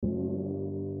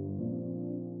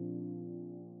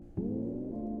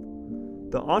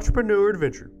The Entrepreneur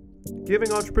Adventure,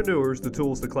 giving entrepreneurs the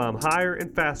tools to climb higher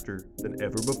and faster than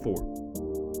ever before.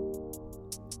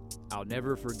 I'll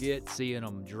never forget seeing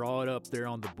them draw it up there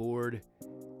on the board.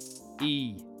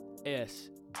 ESBI.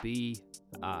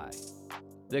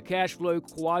 The Cash Flow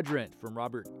Quadrant from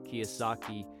Robert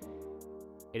Kiyosaki.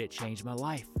 And it changed my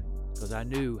life because I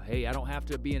knew, hey, I don't have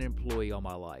to be an employee all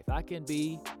my life. I can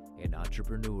be an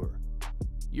entrepreneur.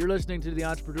 You're listening to the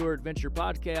Entrepreneur Adventure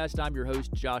Podcast. I'm your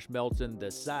host, Josh Melton, the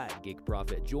side gig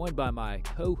prophet, joined by my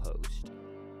co-host,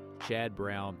 Chad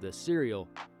Brown, the serial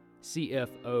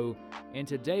CFO. And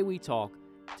today we talk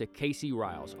to Casey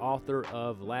Ryals, author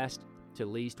of Last to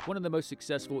Least, one of the most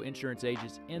successful insurance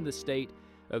agents in the state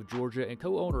of Georgia and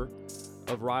co-owner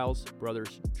of Ryals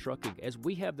Brothers Trucking, as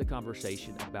we have the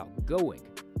conversation about going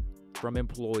from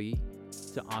employee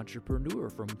to entrepreneur,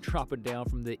 from dropping down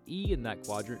from the E in that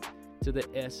quadrant to the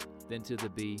S, then to the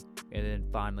B, and then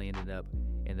finally ended up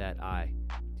in that I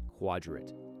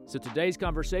quadrant. So today's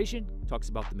conversation talks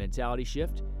about the mentality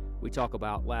shift. We talk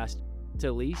about last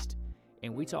to least,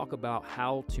 and we talk about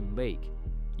how to make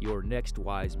your next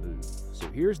wise move. So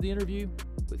here's the interview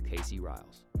with Casey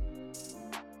Ryals.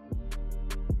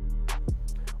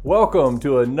 Welcome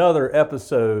to another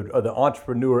episode of the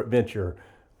Entrepreneur Adventure.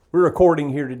 We're recording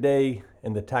here today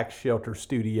in the Tax Shelter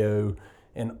studio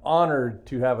and honored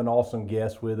to have an awesome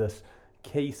guest with us,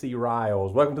 Casey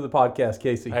Ryals. Welcome to the podcast,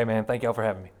 Casey. Hey, man. Thank y'all for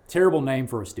having me. Terrible name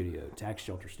for a studio, Tax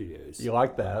Shelter Studios. You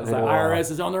like that? The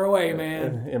IRS is on their way,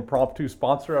 man. Impromptu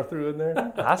sponsor I threw in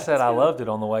there. I said I loved it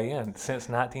on the way in since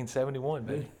 1971,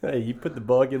 baby. Hey, you put the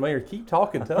bug in my ear. Keep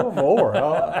talking. Tell them more.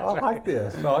 I like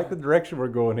this. I like the direction we're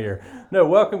going here. No,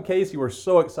 welcome, Casey. We're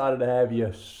so excited to have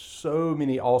you. So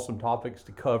many awesome topics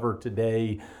to cover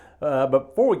today. But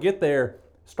before we get there,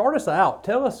 start us out.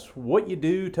 Tell us what you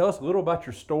do. Tell us a little about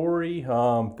your story.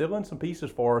 Fill in some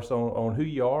pieces for us on who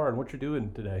you are and what you're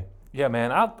doing today. Yeah,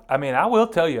 man. I will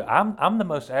tell you, I'm the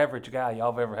most average guy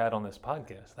y'all have ever had on this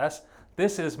podcast.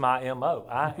 This is my MO.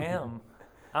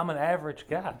 I'm an average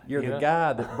guy. You're the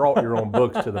guy that brought your own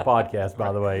books to the podcast,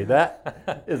 by the way.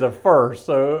 That is a first.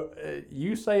 So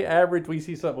you say average, we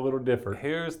see something a little different.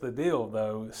 Here's the deal,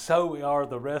 though. So are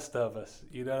the rest of us.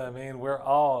 You know what I mean? We're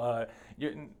all.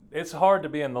 It's hard to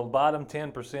be in the bottom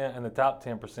 10% and the top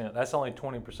 10%. That's only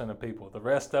 20% of people. The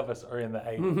rest of us are in the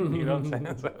 80%. You know what I'm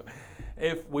saying? So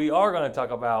if we are going to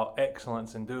talk about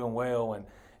excellence and doing well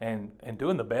and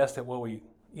doing the best at what we,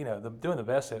 doing the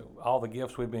best at all the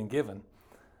gifts we've been given,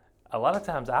 a lot of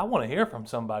times I want to hear from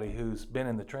somebody who's been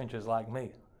in the trenches like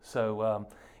me. So,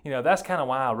 that's kind of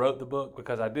why I wrote the book,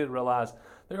 because I did realize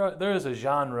there is a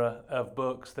genre of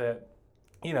books that,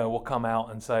 will come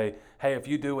out and say, hey, if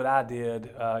you do what I did,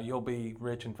 you'll be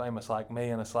rich and famous like me.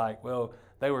 And it's like, well,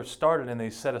 they were started in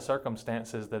these set of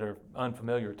circumstances that are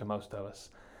unfamiliar to most of us.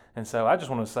 And so I just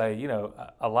want to say,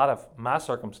 a lot of my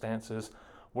circumstances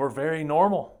were very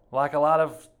normal, like a lot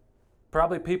of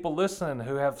probably people listening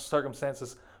who have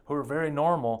circumstances who are very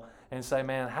normal, and say,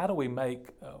 man, how do we make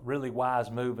really wise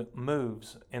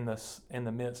moves in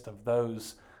the midst of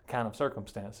those kind of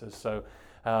circumstances? So,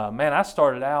 man, I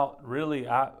started out really,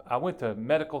 I went to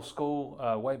medical school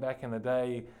way back in the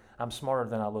day. I'm smarter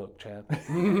than I look, Chad.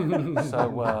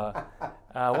 So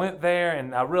I went there,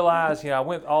 and I realized, I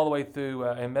went all the way through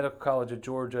in Medical College of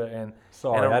Georgia. And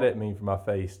sorry, I didn't mean for my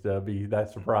face to be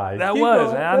that surprised. That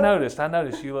was, and I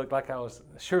noticed you looked like I was.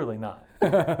 Surely not.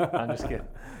 I'm just kidding.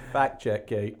 Fact check,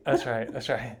 Kate. That's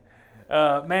right.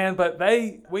 Man, but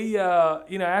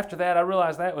after that, I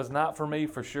realized that was not for me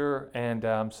for sure. And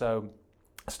so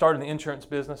I started in the insurance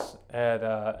business at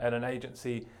an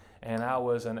agency, and I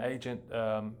was an agent,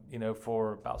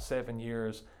 for about 7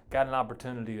 years. Got an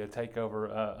opportunity to take over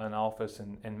an office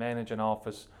and manage an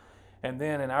office. And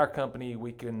then in our company,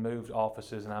 we can move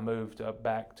offices, and I moved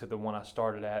back to the one I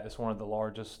started at. It's one of the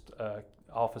largest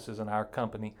offices in our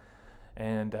company.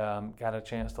 And got a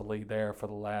chance to lead there for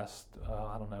the last,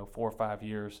 4 or 5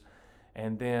 years.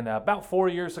 And then about 4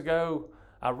 years ago,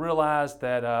 I realized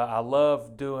that I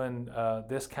love doing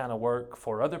this kind of work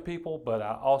for other people, but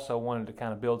I also wanted to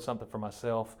kind of build something for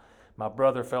myself. My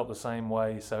brother felt the same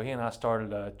way, so he and I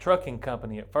started a trucking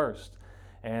company at first.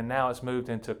 And now it's moved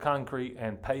into concrete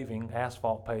and paving,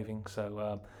 asphalt paving.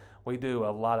 So we do a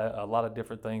lot of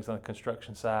different things on the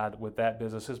construction side with that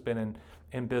business. It's been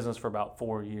in business for about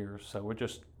 4 years, so we're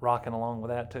just rocking along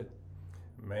with that too.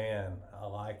 Man, I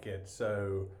like it.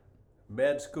 So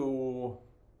med school,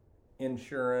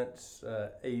 insurance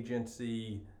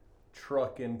agency,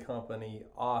 trucking company,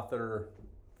 author,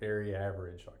 very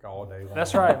average, like all day long.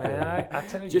 That's right, man. I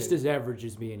tell you. Just as average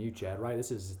as me and you, Chad, right?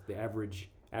 This is the average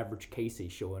average Casey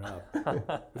showing up. We're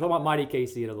talking about Mighty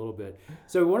Casey in a little bit.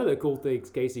 So one of the cool things,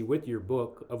 Casey, with your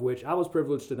book, of which I was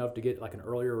privileged enough to get like an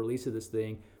earlier release of this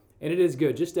thing, and it is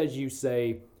good. Just as you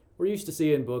say, we're used to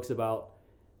seeing books about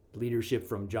leadership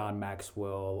from John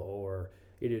Maxwell or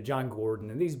John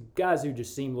Gordon, and these guys who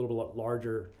just seem a little bit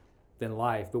larger than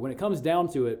life. But when it comes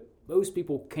down to it, most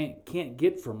people can't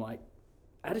get from like,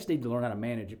 I just need to learn how to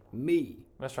manage me.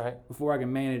 That's right. Before I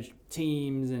can manage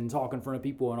teams and talk in front of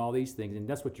people and all these things. And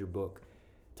that's what your book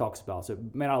talks about. So,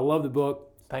 man, I love the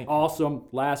book. Thank you. Awesome.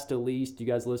 Last to least, you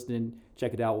guys listening,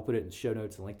 check it out. We'll put it in the show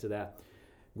notes, a link to that.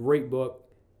 Great book.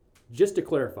 Just to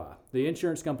clarify, the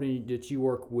insurance company that you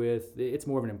work with, it's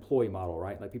more of an employee model,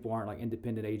 right? Like people aren't like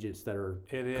independent agents that are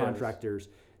contractors.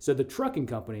 So the trucking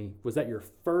company, was that your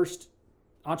first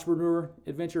entrepreneur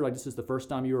adventure? Like this is the first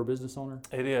time you were a business owner?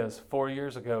 It is. 4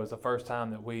 years ago was the first time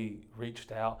that we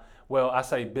reached out. Well, I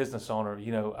say business owner.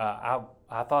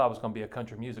 I thought I was going to be a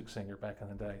country music singer back in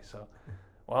the day. So,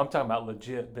 well, I'm talking about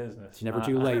legit business. It's never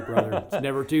too late, brother. It's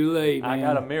never too late, man. I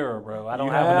got a mirror, bro. I don't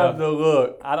You have have enough. the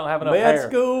look. I don't have enough Med hair.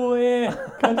 school and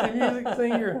country music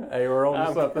singer. Hey, we're on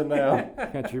to something now.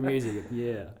 Country music,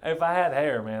 yeah. If I had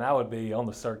hair, man, I would be on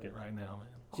the circuit right now, man.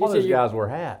 All those guys wear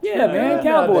hats. Yeah, man,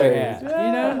 cowboy nowadays. hat. You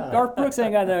know, Garth Brooks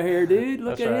ain't got no hair, dude.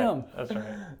 Look That's at right. him. That's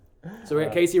right. So we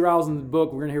got Casey Ryals in the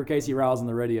book. We're gonna hear Casey Ryals on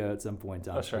the radio at some point in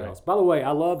time. That's right. Ryals. By the way,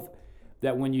 I love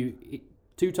that when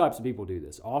two types of people do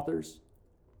this: authors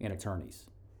and attorneys.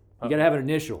 You gotta have an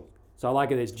initial. So I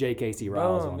like it. It's J. Casey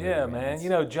Ryals. Boom, on yeah, there, man. It's-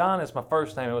 You know, John is my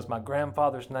first name. It was my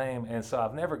grandfather's name, and so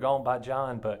I've never gone by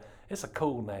John, but it's a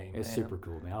cool name. It's man. super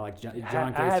cool, man. I like John I Casey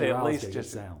had to at Ryals. least got a good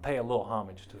just sound. pay a little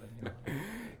homage to it. You know?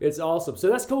 It's awesome. So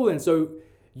that's cool then. So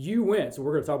you went. So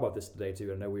we're going to talk about this today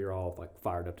too. I know we are all like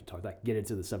fired up to talk, like get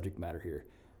into the subject matter here.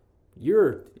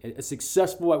 You're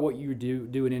successful at what you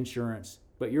do in insurance,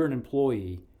 but you're an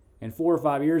employee. And 4 or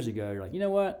 5 years ago, you're like, you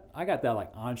know what? I got that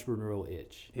like entrepreneurial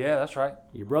itch. Yeah, that's right.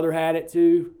 Your brother had it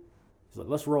too. He's like,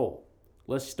 let's roll.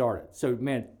 Let's start it. So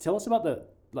man, tell us about the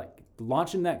like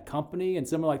launching that company and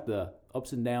some of like the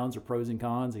ups and downs or pros and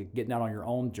cons and getting out on your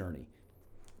own journey.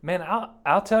 Man,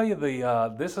 I'll tell you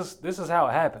this is how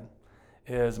it happened.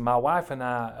 Is my wife and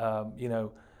I,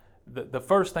 the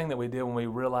first thing that we did when we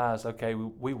realized, okay,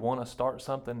 we want to start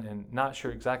something and not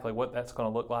sure exactly what that's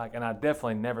going to look like, and I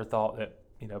definitely never thought that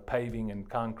paving and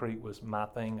concrete was my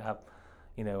thing. I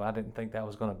didn't think that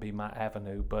was going to be my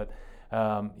avenue, but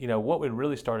what we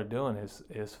really started doing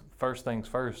is first things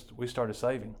first. We started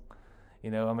saving.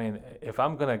 If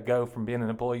I'm going to go from being an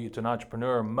employee to an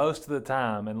entrepreneur, most of the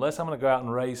time, unless I'm going to go out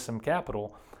and raise some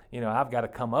capital, I've got to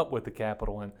come up with the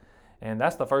capital. And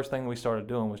that's the first thing we started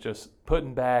doing was just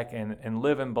putting back and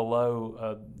living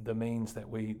below the means that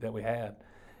we had.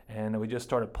 And we just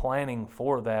started planning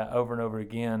for that over and over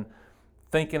again,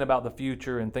 thinking about the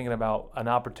future and thinking about an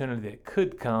opportunity that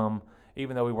could come,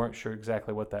 even though we weren't sure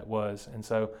exactly what that was. And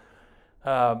so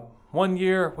 1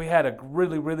 year we had a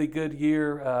really, really good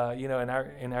year,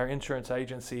 in our insurance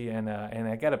agency, and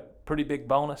I got a pretty big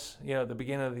bonus, at the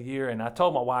beginning of the year. And I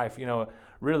told my wife,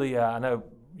 really, I know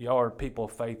y'all are people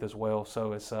of faith as well.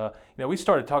 So it's, we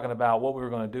started talking about what we were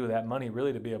going to do with that money,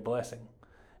 really to be a blessing.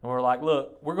 And we're like,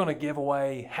 look, we're going to give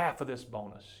away half of this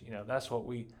bonus. That's what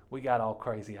we got all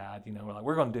crazy-eyed. We're like,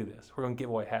 we're going to do this. We're going to give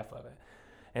away half of it.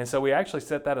 And so we actually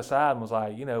set that aside and was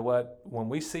like, you know what? When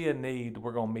we see a need,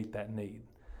 we're going to meet that need.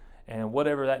 And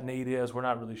whatever that need is, we're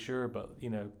not really sure. But,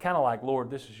 kind of like,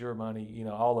 Lord, this is your money.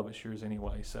 All of it's yours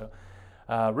anyway. So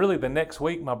really the next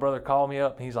week, my brother called me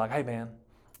up and he's like, hey, man,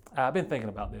 I've been thinking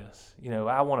about this.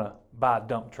 I want to buy a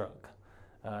dump truck.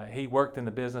 He worked in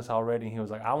the business already, and he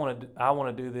was like, I want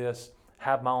to do this,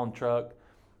 have my own truck,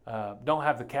 don't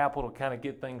have the capital to kind of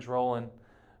get things rolling,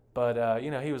 but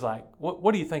he was like,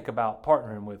 what do you think about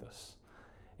partnering with us?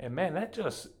 And man,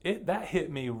 that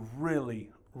hit me really,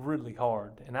 really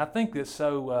hard, and I think it's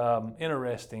so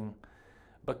interesting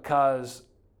because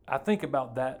I think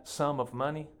about that sum of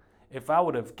money. If I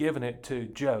would have given it to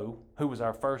Joe, who was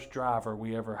our first driver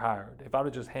we ever hired, if I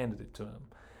would have just handed it to him,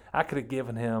 I could have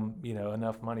given him,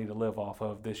 enough money to live off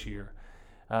of this year.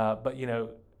 But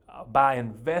by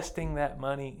investing that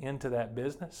money into that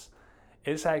business,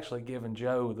 it's actually given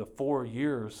Joe the 4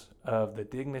 years of the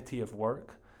dignity of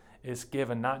work. It's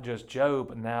given not just Joe,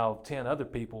 but now 10 other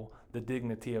people the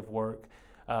dignity of work.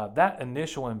 That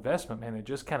initial investment, man, it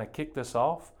just kind of kicked us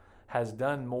off, has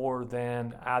done more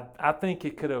than I think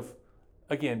it could have.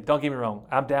 Again, don't get me wrong,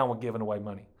 I'm down with giving away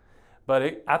money.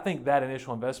 But I think that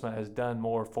initial investment has done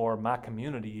more for my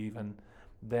community even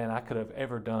than I could have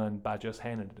ever done by just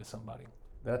handing it to somebody.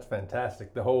 That's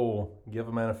fantastic. The whole give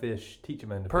a man a fish, teach a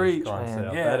man to Preach, fish concept.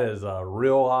 man. Yeah. That is a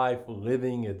real life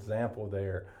living example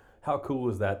there. How cool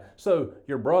is that? So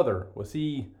your brother, was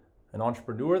he an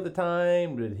entrepreneur at the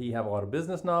time? Did he have a lot of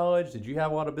business knowledge? Did you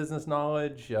have a lot of business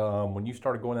knowledge? When you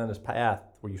started going down this path,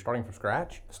 were you starting from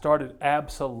scratch? Started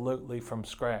absolutely from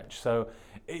scratch. So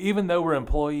even though we're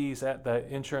employees at the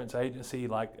insurance agency,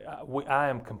 like I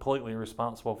am completely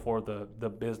responsible for the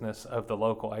business of the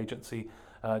local agency,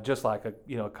 just like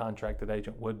a contracted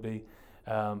agent would be.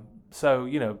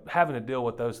 So having to deal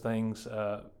with those things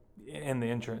in the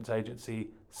insurance agency,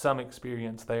 some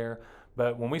experience there.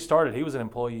 But when we started, he was an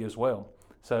employee as well.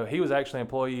 So he was actually an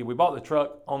employee. We bought the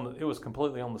truck it was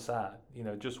completely on the side,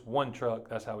 just one truck.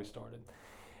 That's how we started.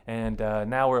 And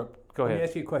now go ahead. Let me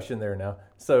ask you a question there now.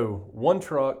 So one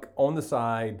truck on the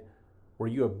side, were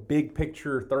you a big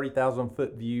picture, 30,000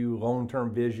 foot view,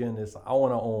 long-term vision is I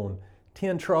want to own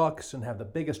 10 trucks and have the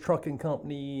biggest trucking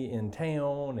company in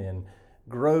town and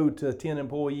grow to 10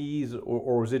 employees,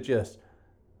 or was it just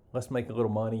let's make a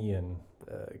little money and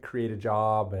create a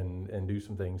job and do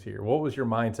some things here? What was your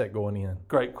mindset going in?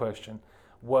 Great question.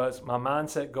 My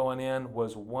mindset going in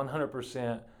was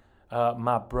 100%.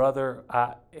 My brother,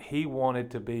 he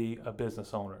wanted to be a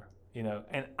business owner,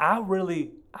 and I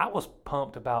was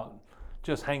pumped about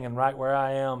just hanging right where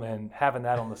I am and having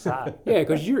that on the side. Yeah,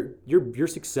 because you're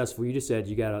successful. You just said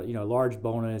you got a large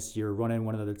bonus. You're running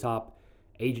one of the top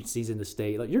agencies in the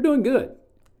state. Like, you're doing good.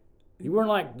 You weren't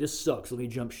like, this sucks, let me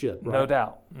jump ship. Right?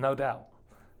 No doubt.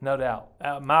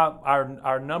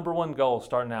 Our number one goal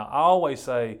starting out, I always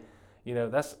say,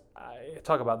 I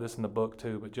talk about this in the book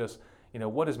too, but just,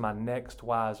 what is my next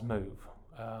wise move?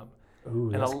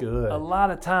 Ooh, that's good. A lot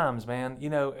of times, man,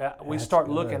 we start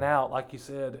looking out, like you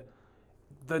said,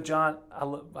 we're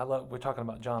talking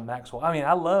about John Maxwell. I mean,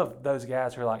 I love those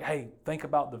guys who are like, hey, think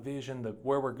about the vision,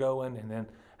 where we're going, and then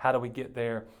how do we get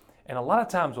there? And a lot of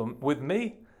times with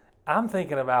me, I'm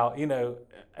thinking about,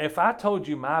 if I told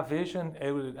you my vision,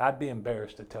 I'd be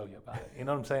embarrassed to tell you about it. You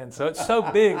know what I'm saying? So it's so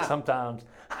big sometimes,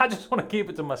 I just want to keep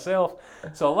it to myself.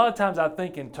 So a lot of times I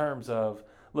think in terms of,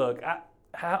 look,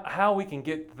 how we can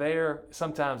get there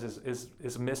sometimes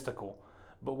is mystical.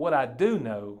 But what I do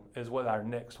know is what our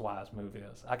next wise move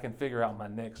is. I can figure out my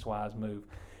next wise move.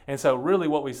 And so really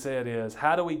what we said is,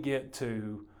 how do we get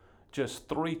to just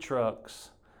 3 trucks?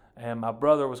 And my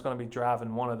brother was going to be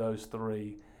driving one of those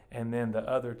 3. And then the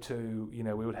other 2,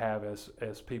 we would have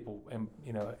as people,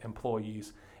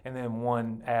 employees, and then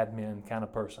one admin kind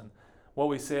of person. What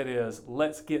we said is,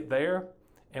 let's get there,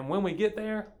 and when we get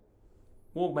there,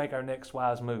 we'll make our next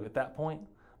wise move at that point.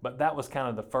 But that was kind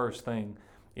of the first thing.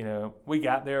 We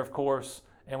got there, of course,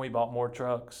 and we bought more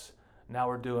trucks. Now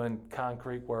we're doing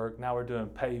concrete work. Now we're doing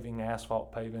paving,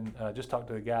 asphalt paving. Just talked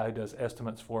to the guy who does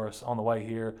estimates for us on the way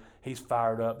here. He's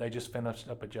fired up. They just finished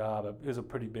up a job. It was a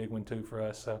pretty big one, too, for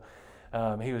us. So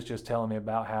he was just telling me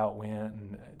about how it went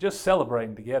and just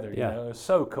celebrating together. Yeah. It was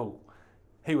so cool.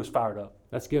 He was fired up.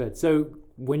 That's good. So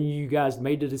when you guys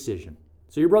made the decision,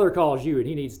 so your brother calls you and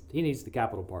he needs the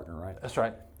capital partner, right? That's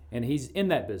right. And he's in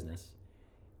that business.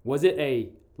 Was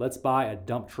it let's buy a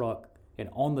dump truck and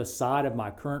on the side of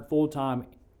my current full-time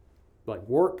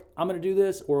work, I'm going to do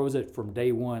this? Or was it from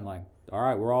day one all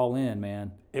right, we're all in,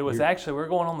 man? It was actually, we're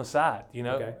going on the side,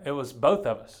 Okay. It was both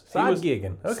of us. Side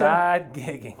gigging. Okay. Side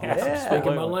gigging. Yeah.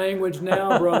 Speaking my language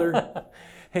now, brother.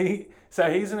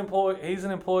 He's an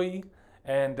employee,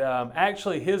 and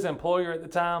actually his employer at the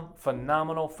time,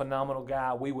 phenomenal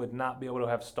guy. We would not be able to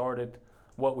have started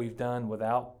what we've done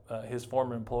without his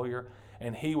former employer.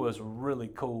 And he was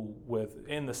really cool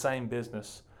in the same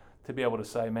business to be able to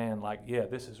say, man,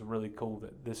 this is really cool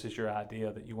that this is your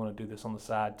idea, that you want to do this on the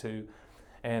side too.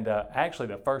 And actually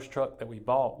the first truck that we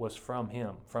bought was from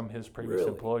him, from his previous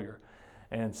employer.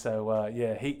 And so,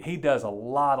 he does a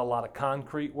lot of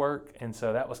concrete work. And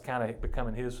so that was kind of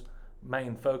becoming his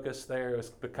main focus there. It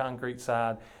was the concrete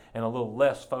side and a little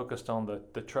less focused on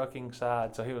the trucking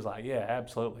side. So he was like, yeah,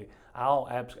 absolutely. I'll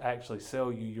actually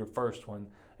sell you your first one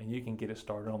and you can get it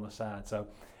started on the side. So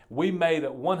we made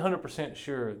it 100%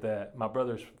 sure that my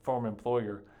brother's former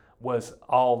employer was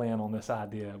all in on this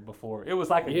idea before. It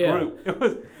was like a group.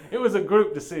 It was a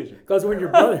group decision. Because when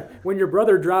your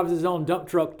brother drives his own dump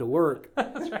truck to work,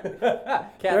 Cat's in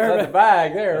the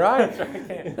bag there, right? That's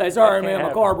right. hey, sorry man,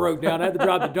 my car broke down. I had to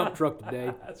drive the dump truck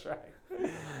today. That's right.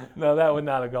 No, that would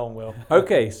not have gone well.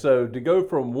 Okay, so to go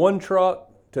from 1 truck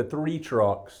to 3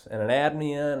 trucks and an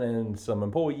admin and some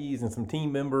employees and some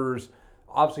team members,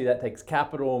 obviously that takes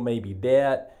capital, maybe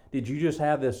debt. Did you just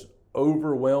have this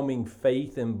overwhelming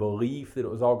faith and belief that it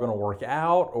was all going to work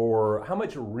out, or how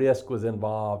much risk was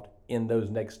involved in those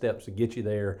next steps to get you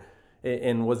there?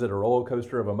 And was it a roller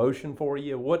coaster of emotion for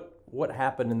you? What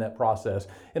happened in that process?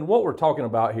 And what we're talking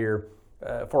about here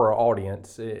for our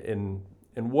audience, and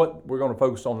what we're going to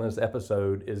focus on in this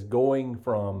episode, is going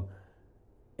from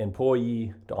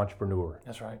employee to entrepreneur.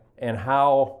 That's right. And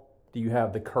how do you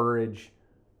have the courage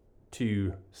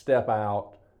to step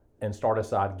out and start a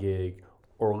side gig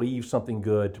or leave something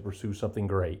good to pursue something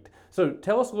great? So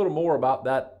tell us a little more about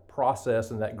that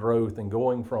process and that growth and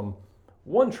going from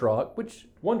one truck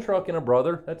and a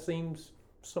brother, that seems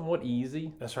somewhat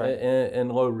easy. That's right.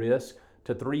 And low risk,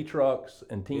 to 3 trucks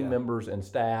and team members and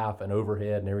staff and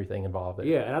overhead and everything involved there.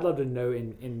 Yeah, and I'd love to know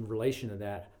in relation to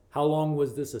that, how long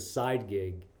was this a side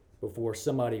gig before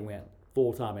somebody went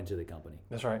full-time into the company?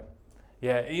 That's right.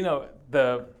 Yeah,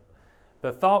 the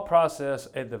thought process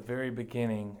at the very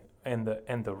beginning and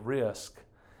the risk,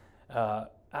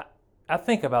 I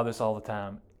think about this all the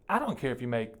time. I don't care if you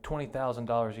make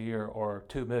 $20,000 a year or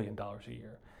 $2 million a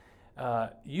year.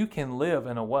 You can live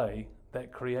in a way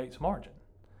that creates margin.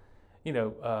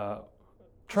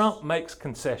 Trump makes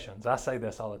concessions. I say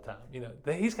this all the time.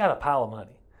 He's got a pile of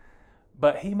money,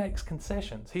 but he makes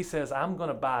concessions. He says, I'm going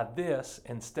to buy this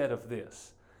instead of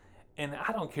this. And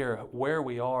I don't care where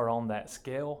we are on that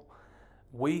scale.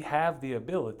 We have the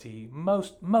ability,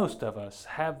 most of us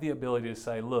have the ability to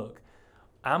say, look,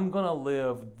 I'm going to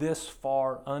live this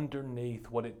far underneath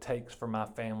what it takes for my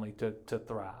family to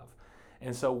thrive.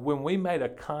 And so when we made a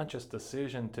conscious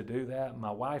decision to do that,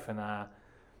 my wife and I,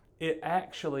 it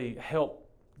actually helped.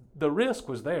 The risk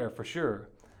was there for sure,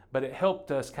 but it helped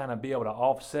us kind of be able to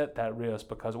offset that risk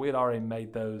because we had already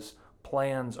made those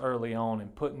plans early on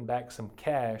and putting back some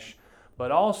cash,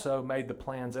 but also made the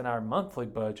plans in our monthly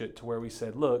budget to where we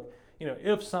said, look,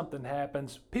 if something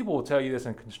happens, people will tell you this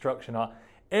in construction.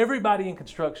 Everybody in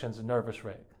construction is a nervous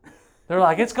wreck. They're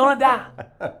like, it's going to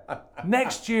die.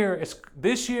 Next year,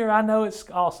 this year I know it's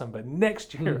awesome, but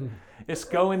next year it's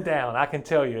going down. I can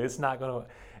tell you it's not going to.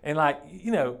 And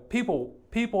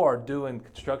people are doing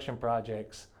construction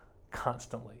projects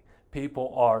constantly.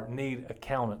 People need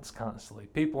accountants constantly.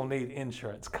 People need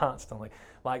insurance constantly.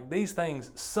 Like these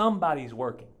things, somebody's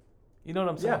working. You know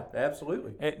what I'm saying? Yeah,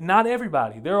 absolutely. Not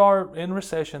everybody. There are in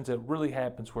recessions it really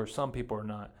happens where some people are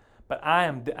not. But I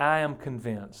am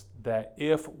convinced that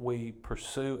if we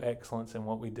pursue excellence in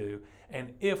what we do,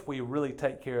 and if we really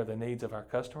take care of the needs of our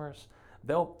customers,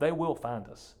 they will find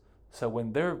us. So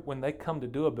when they come to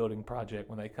do a building project,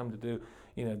 when they come to do,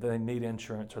 they need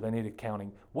insurance or they need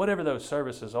accounting, whatever those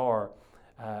services are,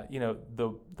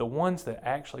 the ones that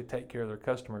actually take care of their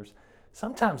customers,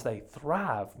 sometimes they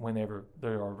thrive whenever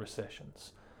there are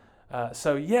recessions.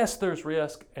 So yes, there's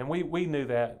risk, and we knew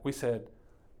that. We said,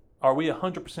 are we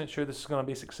 100% sure this is going to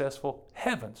be successful?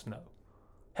 Heavens no.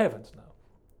 Heavens no.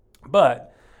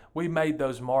 But we made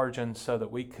those margins so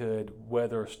that we could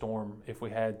weather a storm if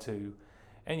we had to.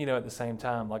 And at the same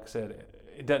time, like I said,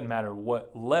 it doesn't matter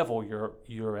what level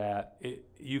you're at.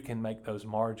 You can make those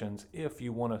margins if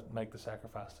you want to make the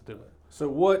sacrifice to do it. So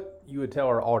what you would tell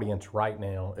our audience right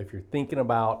now, if you're thinking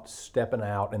about stepping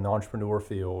out in the entrepreneur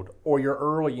field, or you're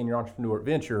early in your entrepreneur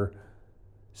venture,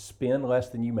 spend less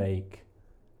than you make.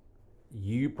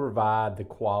 You provide the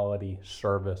quality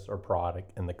service or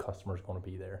product, and the customer's going to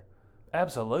be there.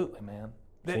 Absolutely, man.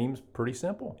 Seems pretty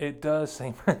simple. It does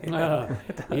seem.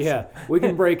 Yeah, we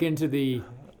can break into the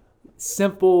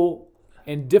simple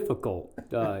and difficult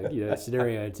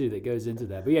scenario too that goes into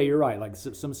that. But yeah, you're right. Like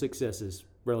some success is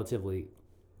relatively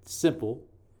simple,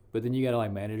 but then you got to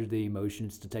manage the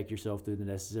emotions to take yourself through the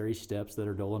necessary steps that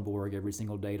are Dolenborg every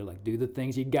single day to do the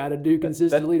things you got to do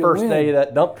consistently that to first win. day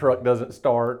that dump truck doesn't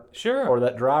start, sure, or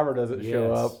that driver doesn't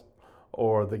show Yes. up,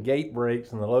 or the gate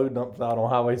breaks and the load dumps out on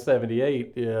Highway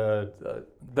 78.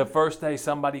 The first day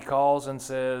somebody calls and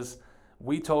says,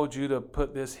 we told you to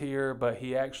put this here, but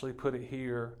he actually put it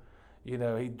here. He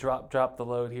dropped the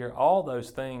load here. All those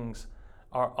things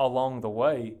are along the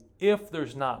way. If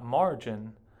there's not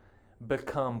margin,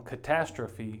 become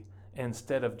catastrophe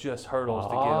instead of just hurdles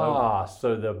to get over.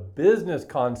 So the business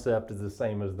concept is the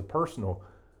same as the personal.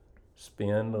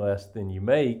 Spend less than you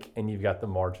make, and you've got the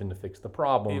margin to fix the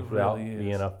problem without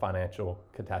being a financial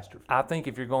catastrophe. I think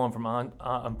if you're going from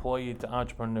employee to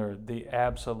entrepreneur, the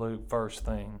absolute first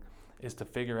thing is to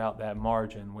figure out that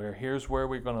margin where here's where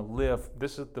we're going to live.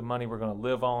 This is the money we're going to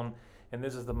live on, and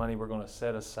this is the money we're going to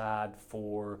set aside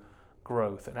for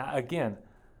growth. And again,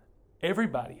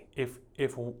 everybody,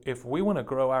 if we want to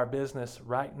grow our business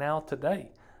right now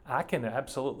today, I can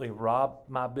absolutely rob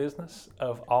my business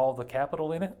of all the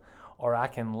capital in it, or I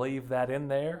can leave that in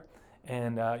there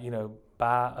and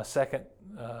buy a second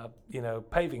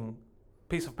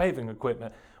piece of paving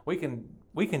equipment. We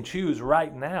can choose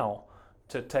right now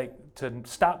to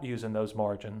stop using those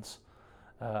margins,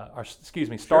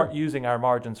 start using our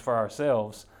margins for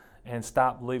ourselves, and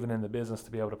stop leaving in the business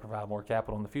to be able to provide more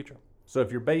capital in the future. So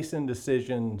if you're basing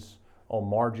decisions on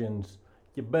margins,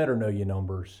 you better know your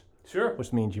numbers. Sure.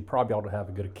 Which means you probably ought to have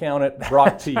a good accountant.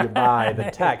 Brought to you by the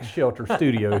Tax Shelter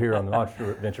Studio here on the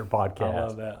Entrepreneur Adventure Podcast. I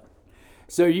love that.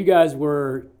 So you guys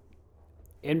were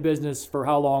in business for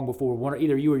how long before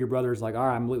either you or your brother is like, all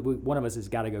right, one of us has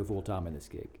got to go full time in this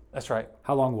gig? That's right.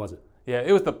 How long was it? Yeah,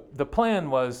 it was the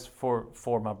plan was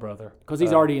for my brother, because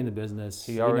he's already in the business.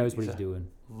 He knows what he's doing.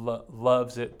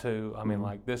 Loves it too. I mean,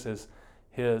 like this is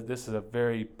a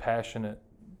very passionate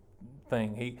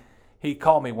thing. He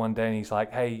called me one day and he's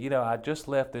like, hey, I just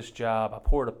left this job. I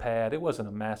poured a pad. It wasn't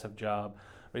a massive job,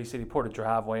 but he said he poured a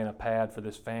driveway and a pad for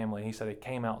this family. He said he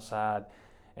came outside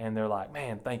and they're like,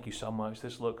 man, thank you so much.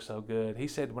 This looks so good. He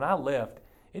said, when I left,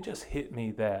 it just hit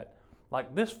me that,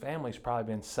 like, this family's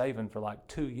probably been saving for like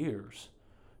 2 years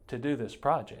to do this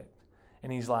project.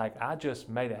 And he's like, I just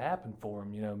made it happen for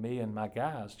him. Me and my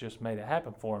guys just made it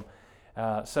happen for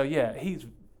him. So yeah, he's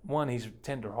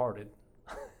tender-hearted.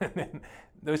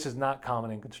 This is not common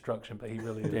in construction, but he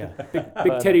really is. Yeah,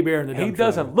 big teddy bear in the dump He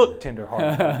doesn't look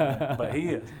tender-hearted, but he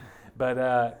is.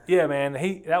 But yeah, man,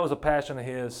 that was a passion of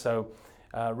his. So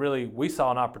really, we saw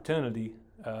an opportunity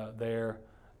there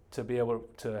to be able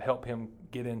to help him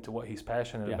get into what he's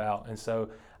passionate about. And so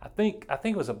I think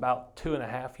it was about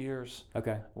 2.5 years.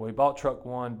 Okay. We bought truck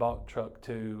 1, bought truck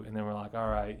 2, and then we're like, all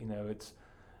right, it's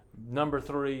number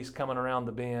 3's coming around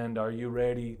the bend. Are you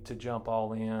ready to jump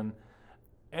all in?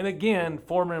 And again,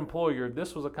 former employer,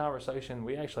 this was a conversation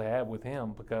we actually had with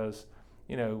him because,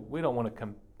 we don't want to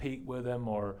compete with him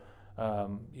or,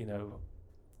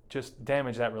 just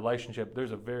damage that relationship.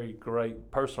 There's a very great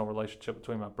personal relationship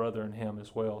between my brother and him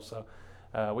as well. So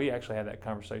we actually had that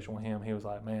conversation with him. He was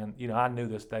like, man, I knew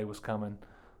this day was coming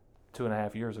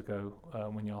 2.5 years ago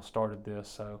when y'all started this.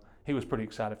 So he was pretty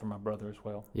excited for my brother as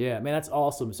well. Yeah, man, that's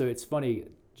awesome. So it's funny,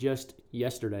 just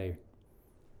yesterday,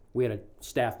 we had a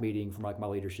staff meeting from like my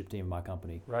leadership team in my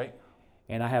company. Right.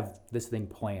 And I have this thing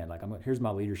planned. Like, here's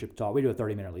my leadership talk. We do a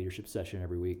 30-minute leadership session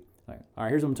every week. Like, all right,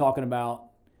 here's what I'm talking about.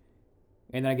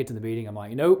 And then I get to the meeting. I'm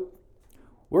like, nope.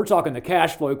 We're talking the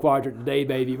cash flow quadrant today,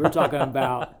 baby. We're talking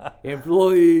about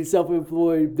employee,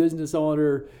 self-employed, business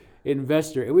owner,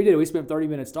 investor. And we did. We spent 30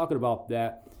 minutes talking about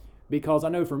that because I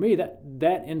know for me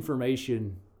that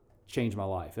information changed my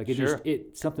life. Like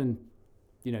something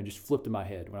just flipped in my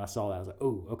head when I saw that. I was like,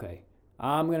 oh, okay.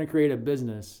 I'm going to create a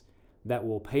business that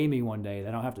will pay me one day that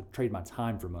I don't have to trade my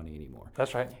time for money anymore.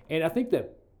 That's right. And I think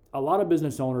that a lot of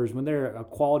business owners, when they're a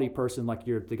quality person like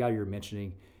the guy you're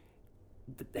mentioning,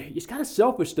 it's kind of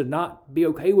selfish to not be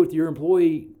okay with your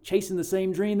employee chasing the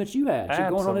same dream that you had.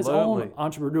 Absolutely. Going on his own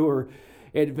entrepreneur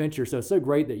adventure. So it's so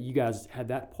great that you guys had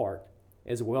that part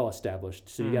as well established.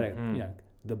 So you got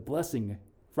the blessing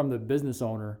from the business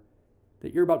owner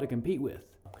that you're about to compete with.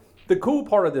 The cool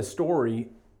part of this story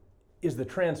is the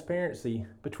transparency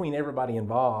between everybody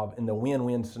involved in the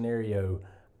win-win scenario.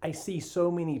 I see so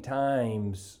many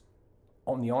times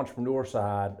on the entrepreneur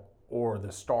side or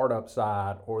the startup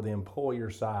side or the employer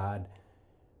side,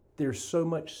 there's so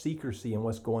much secrecy in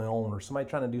what's going on, or somebody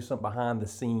trying to do something behind the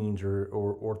scenes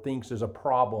or thinks there's a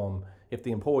problem if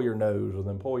the employer knows or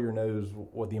the employer knows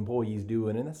what the employee is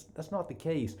doing. And that's not the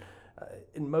case.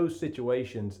 In most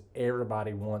situations,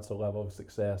 everybody wants a level of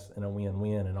success and a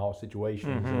win-win in all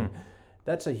situations. Mm-hmm. And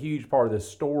that's a huge part of this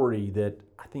story that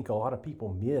I think a lot of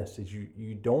people miss is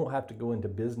you don't have to go into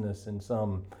business in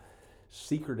some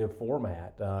secretive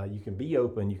format. You can be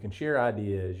open, you can share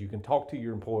ideas, you can talk to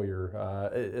your employer,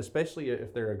 especially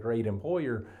if they're a great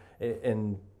employer,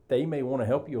 and they may want to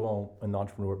help you on an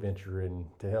entrepreneur venture and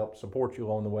to help support you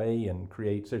along the way and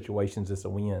create situations that's a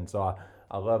win. So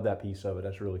I love that piece of it.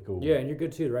 That's really cool. Yeah, and you're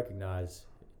good too to recognize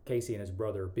Casey and his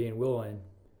brother being willing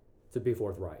to be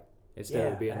forthright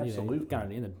instead of being absolutely.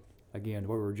 Kind of again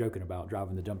what we were joking about,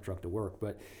 driving the dump truck to work,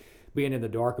 but being in the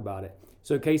dark about it.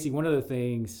 So Casey, one of the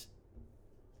things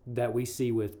that we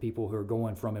see with people who are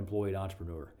going from employee to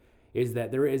entrepreneur is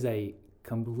that there is a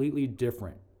completely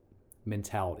different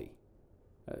mentality.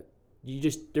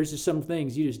 There's just some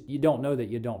things you don't know that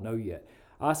you don't know yet.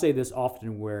 I say this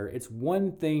often where it's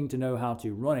one thing to know how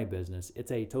to run a business.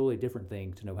 It's a totally different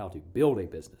thing to know how to build a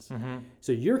business. Mm-hmm.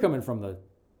 So you're coming from the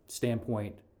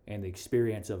standpoint and the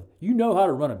experience of how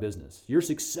to run a business. You're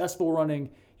successful running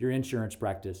your insurance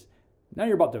practice. Now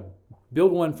you're about to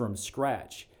build one from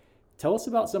scratch. Tell us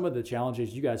about some of the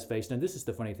challenges you guys faced. And this is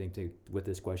the funny thing too with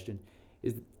this question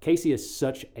is Casey is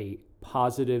such a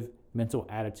positive, mental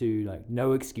attitude, like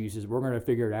no excuses. We're going to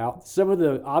figure it out. Some of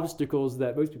the obstacles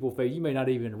that most people face, you may not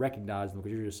even recognize them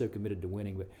because you're just so committed to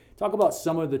winning. But talk about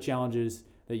some of the challenges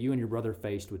that you and your brother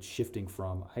faced with shifting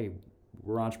from, hey,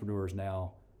 we're entrepreneurs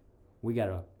now. We got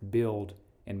to build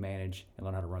and manage and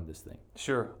learn how to run this thing.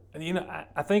 Sure. And, you know,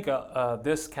 I think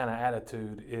this kind of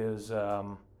attitude is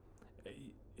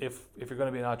if you're going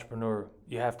to be an entrepreneur,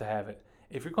 you have to have it.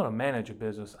 If you're going to manage a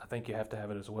business, I think you have to have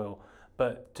it as well.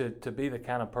 But to be the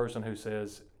kind of person who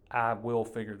says, I will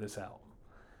figure this out.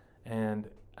 And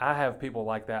I have people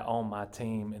like that on my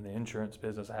team in the insurance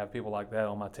business. I have people like that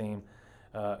on my team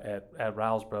at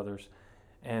Ryals Brothers.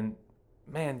 And,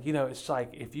 man, you know, it's like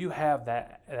if you have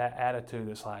that attitude,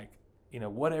 it's like, you know,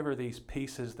 whatever these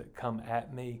pieces that come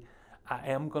at me, I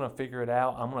am going to figure it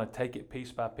out. I'm going to take it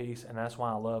piece by piece. And that's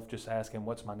why I love just asking,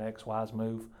 what's my next wise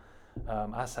move?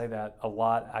 I say that a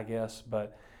lot, I guess,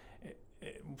 but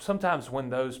sometimes when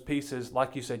those pieces,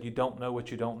 like you said, you don't know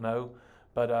what you don't know,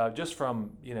 but just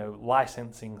from, you know,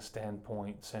 licensing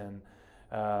standpoints and,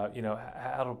 you know,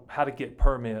 how to get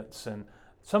permits and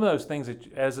some of those things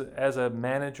that as a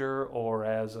manager or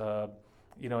as a,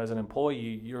 you know, as an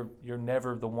employee, you're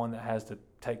never the one that has to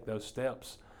take those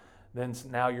steps. Then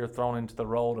now you're thrown into the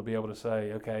role to be able to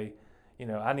say, okay, you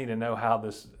know, I need to know how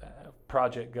this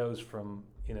project goes from,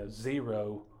 you know,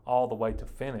 zero all the way to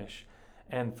finish.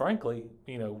 And frankly,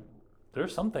 you know,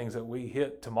 there's some things that we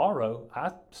hit tomorrow,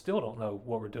 I still don't know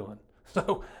what we're doing.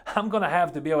 So I'm going to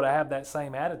have to be able to have that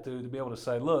same attitude to be able to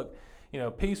say, look, you know,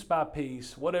 piece by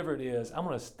piece, whatever it is, I'm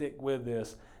going to stick with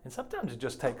this. And sometimes it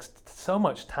just takes so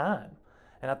much time.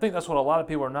 And I think that's what a lot of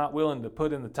people are not willing to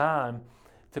put in the time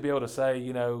to be able to say,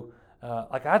 you know,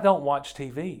 like I don't watch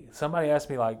TV. Somebody asked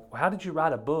me like, how did you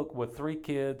write a book with 3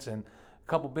 kids and a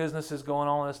couple businesses going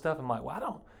on and stuff? I'm like,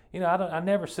 well, I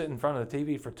never sit in front of the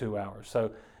TV for 2 hours.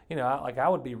 So, you know, I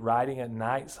would be writing at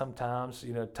night sometimes,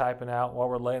 you know, typing out while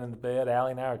we're laying in the bed.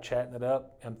 Allie and I are chatting it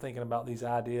up. I'm thinking about these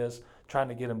ideas, trying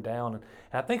to get them down. And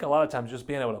I think a lot of times just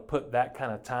being able to put that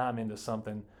kind of time into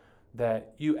something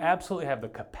that you absolutely have the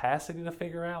capacity to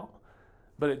figure out,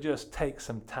 but it just takes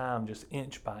some time, just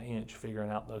inch by inch, figuring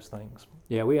out those things.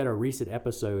 Yeah, we had a recent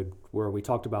episode where we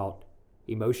talked about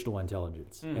emotional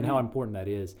intelligence and how important that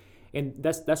is. And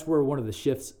that's where one of the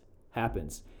shifts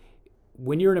happens.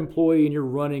 When you're an employee and you're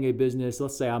running a business,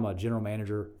 let's say I'm a general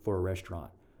manager for a restaurant,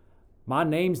 my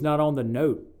name's not on the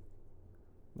note.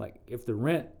 Like if the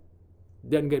rent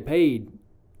doesn't get paid,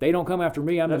 they don't come after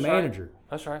me. I'm the manager. Right.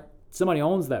 That's right. Somebody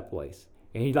owns that place.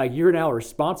 And he's like, you're now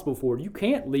responsible for it. You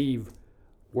can't leave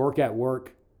work at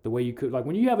work the way you could. Like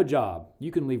when you have a job, you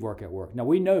can leave work at work. Now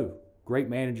we know great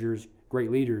managers,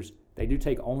 great leaders, they do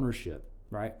take ownership,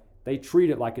 right? They treat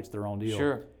it like it's their own deal.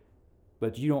 Sure.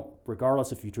 But you don't,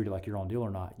 regardless if you treat it like your own deal or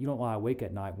not, you don't lie awake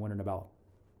at night wondering about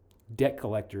debt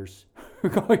collectors. You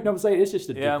know what I'm saying? It's just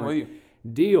a different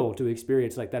deal to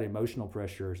experience like that emotional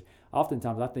pressures.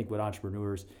 Oftentimes I think with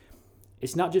entrepreneurs,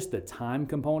 it's not just the time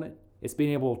component, it's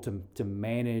being able to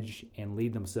manage and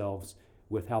lead themselves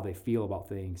with how they feel about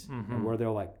things and where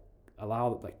they'll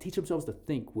teach themselves to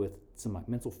think with some like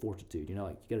mental fortitude. You know,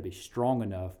 like you got to be strong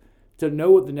enough to know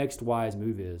what the next wise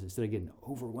move is instead of getting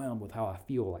overwhelmed with how I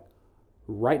feel like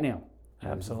right now.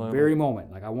 Absolutely. At this very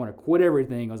moment. Like I want to quit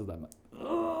everything. I was like,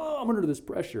 I'm under this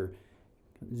pressure.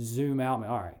 Zoom out.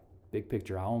 All right, big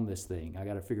picture. I own this thing. I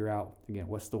got to figure out, again,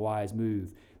 what's the wise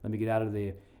move? Let me get out of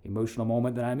the emotional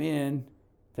moment that I'm in,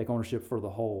 take ownership for the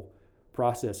whole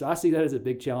process. So I see that as a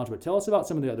big challenge. But tell us about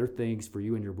some of the other things for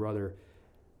you and your brother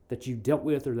that you dealt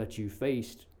with or that you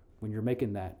faced when you're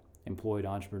making that employed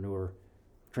entrepreneur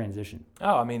transition.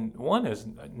 Oh, I mean, one is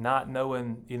not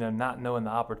knowing the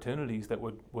opportunities that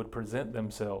would present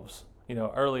themselves. You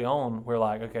know, early on, we're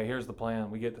like, okay, here's the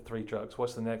plan. We get to 3 trucks.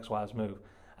 What's the next wise move?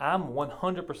 I'm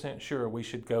 100% sure we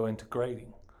should go into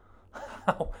grading.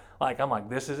 I'm like,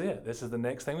 this is it. This is the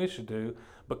next thing we should do.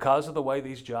 Because of the way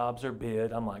these jobs are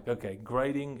bid, I'm like, okay,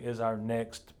 grading is our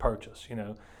next purchase, you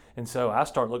know. And so I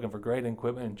start looking for grading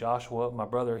equipment, and Joshua, my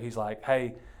brother, he's like,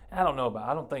 hey, I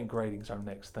don't think grading's our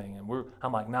next thing. And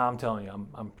I'm like, nah, I'm telling you,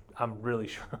 I'm really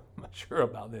sure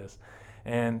about this.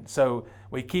 And so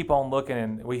we keep on looking,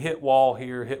 and we hit wall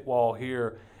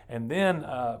here. And then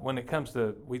when it comes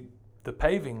to the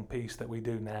paving piece that we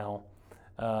do now,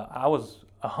 I was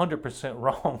 100%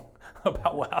 wrong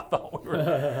about what I thought we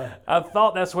were. I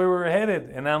thought that's where we were headed.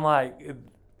 And I'm like,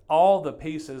 all the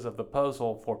pieces of the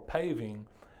puzzle for paving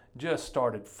just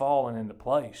started falling into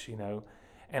place, you know.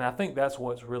 And I think that's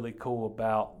what's really cool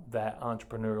about that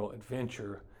entrepreneurial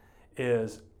adventure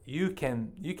is you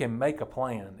can make a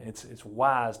plan. It's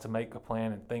wise to make a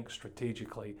plan and think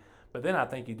strategically. But then I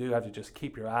think you do have to just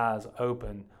keep your eyes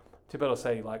open to be able to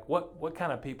say, like, what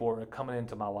kind of people are coming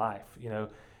into my life? You know,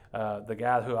 the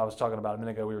guy who I was talking about a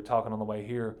minute ago, we were talking on the way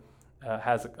here,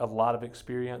 has a lot of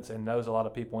experience and knows a lot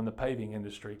of people in the paving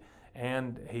industry,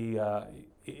 and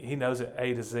he knows it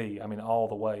A to Z. I mean, all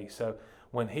the way. So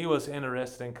when he was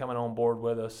interested in coming on board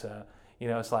with us, you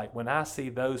know, it's like when I see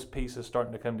those pieces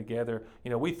starting to come together,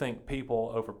 you know, we think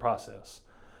people over process.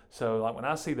 So like when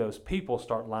I see those people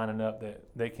start lining up that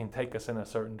they can take us in a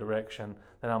certain direction,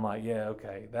 then I'm like, yeah,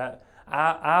 okay. That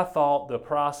I thought the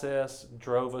process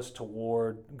drove us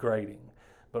toward grading,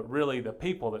 but really the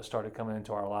people that started coming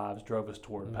into our lives drove us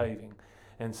toward paving.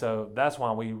 And so that's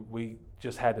why we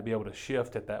just had to be able to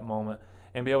shift at that moment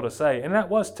and be able to say, and that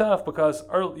was tough because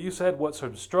early, you said what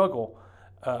sort of struggle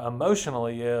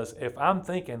emotionally is if I'm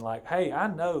thinking like, hey, I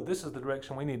know this is the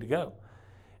direction we need to go.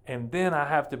 And then I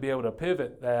have to be able to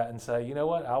pivot that and say, you know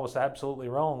what, I was absolutely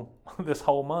wrong this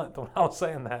whole month when I was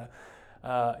saying that.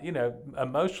 You know,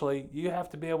 emotionally, you have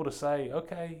to be able to say,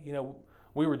 okay, you know,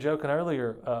 we were joking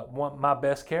earlier, my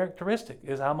best characteristic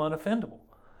is I'm unoffendable.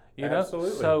 You know?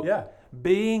 Absolutely. So yeah.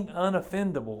 Being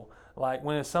unoffendable, like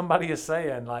when somebody is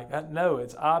saying, like, no,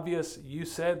 it's obvious you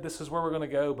said this is where we're going to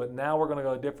go, but now we're going to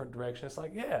go a different direction. It's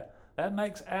like, yeah, that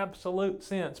makes absolute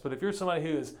sense. But if you're somebody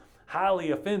who is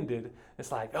highly offended,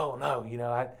 it's like, oh no, you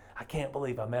know, I can't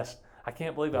believe I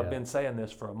can't believe I've been saying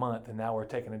this for a month and now we're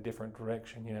taking a different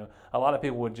direction. You know, a lot of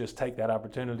people would just take that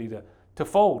opportunity to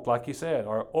fold, like you said,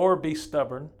 or be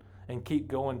stubborn and keep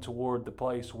going toward the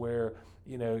place where,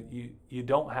 you know, you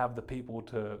don't have the people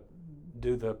to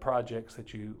do the projects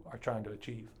that you are trying to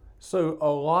achieve. So a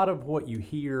lot of what you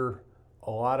hear,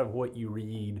 a lot of what you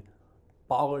read,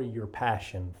 follow your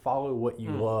passion, follow what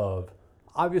you love.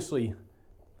 Obviously,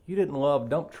 you didn't love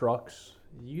dump trucks.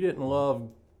 You didn't love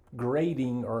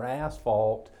grading or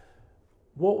asphalt.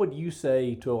 What would you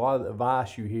say to a lot of the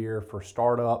advice you hear for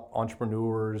startup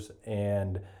entrepreneurs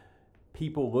and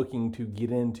people looking to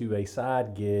get into a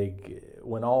side gig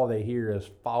when all they hear is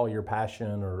follow your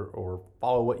passion or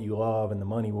follow what you love and the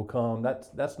money will come?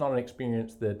 That's not an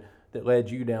experience that led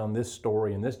you down this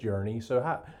story and this journey.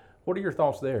 So what are your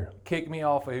thoughts there? Kick me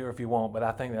off of here if you want, but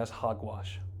I think that's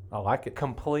hogwash. I like it.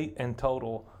 Complete and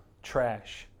total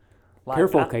trash. Like,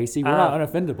 Careful, Casey. We're not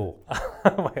unoffendable.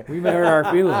 We may hurt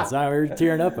our feelings. We're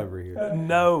tearing up over here.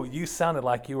 No, you sounded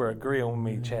like you were agreeing with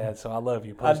me, Chad. So I love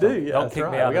you. Please I do. Yeah, don't kick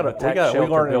right. me out of the tax shelter we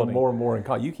learn building. more and more in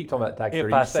college. You keep talking about tax shelter.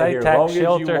 If You I stay say here as long tax as you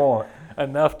shelter want.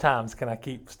 enough times, can I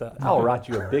keep stuff? I'll write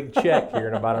you a big check here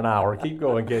in about an hour. Keep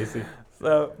going, Casey.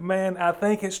 So, man, I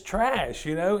think it's trash,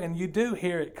 you know, and you do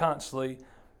hear it constantly.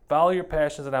 Follow your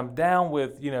passions, and I'm down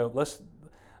with, you know,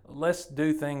 let's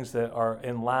do things that are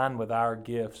in line with our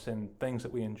gifts and things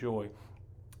that we enjoy.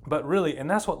 But really, and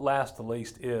that's what last to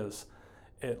least is.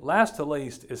 Last to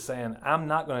least is saying, I'm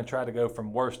not going to try to go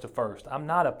from worst to first. I'm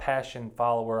not a passion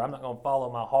follower. I'm not going to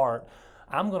follow my heart.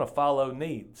 I'm going to follow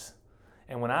needs.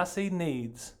 And when I see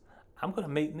needs, I'm going to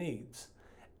meet needs.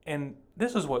 And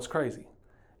this is what's crazy.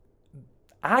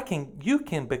 You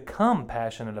can become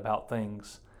passionate about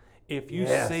things if you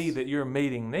see that you're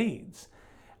meeting needs.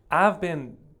 I've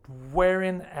been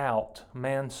wearing out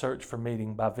Man's Search for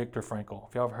Meaning by Viktor Frankl.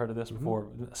 If y'all ever heard of this before.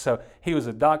 So he was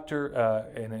a doctor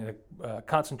in a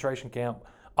concentration camp,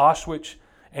 Auschwitz,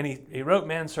 and he wrote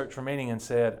Man's Search for Meaning and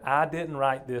said, I didn't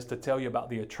write this to tell you about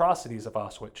the atrocities of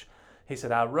Auschwitz. He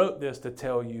said, I wrote this to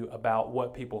tell you about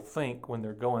what people think when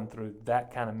they're going through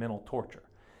that kind of mental torture.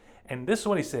 And this is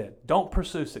what he said, don't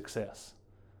pursue success.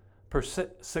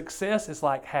 Success is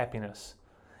like happiness.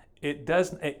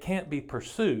 It can't be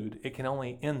pursued, it can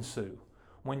only ensue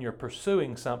when you're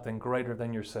pursuing something greater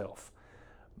than yourself.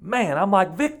 Man, I'm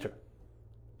like, Victor,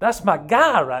 that's my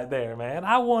guy right there, man.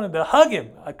 I wanted to hug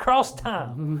him across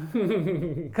time.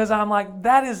 Because I'm like,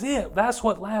 that is it. That's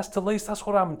what last to least, that's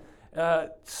what I'm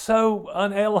so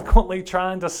uneloquently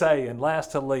trying to say. And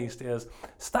last to least is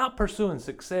stop pursuing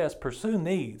success, pursue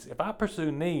needs. If I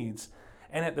pursue needs,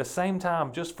 and at the same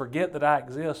time, just forget that I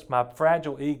exist, my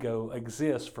fragile ego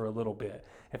exists for a little bit.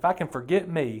 If I can forget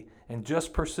me and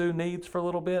just pursue needs for a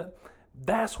little bit,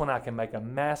 that's when I can make a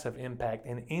massive impact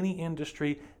in any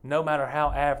industry, no matter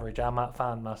how average I might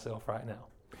find myself right now.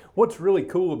 What's really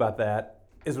cool about that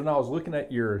is when I was looking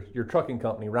at your trucking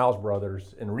company, Ryals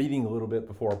Brothers, and reading a little bit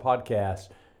before a podcast,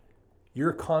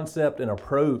 your concept and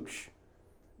approach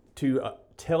to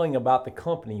telling about the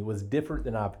company was different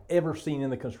than I've ever seen in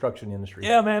the construction industry.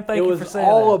 Yeah, man, thank you for saying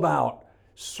that. It was all about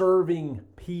serving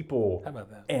people. How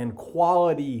about that? And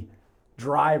quality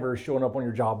drivers showing up on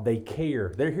your job. They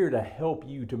care. They're here to help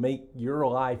you, to make your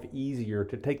life easier,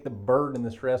 to take the burden and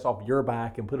the stress off your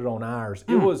back and put it on ours.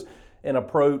 It was an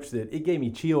approach that it gave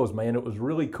me chills, man. It was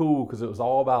really cool because it was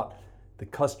all about the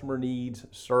customer needs,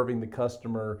 serving the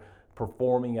customer,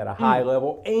 performing at a high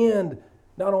level, and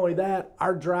not only that,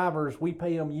 our drivers, we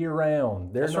pay them year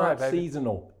round. They're That's not right, baby.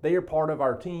 seasonal. They are part of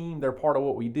our team. They're part of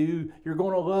what we do. You're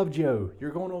going to love Joe.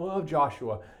 You're going to love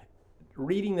Joshua.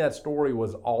 Reading that story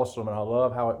was awesome, and I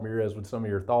love how it mirrors with some of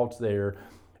your thoughts there.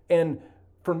 And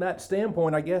from that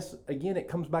standpoint, I guess, again, it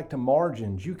comes back to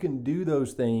margins. You can do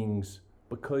those things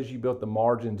because you built the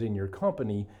margins in your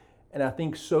company. And I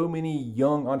think so many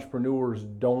young entrepreneurs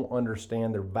don't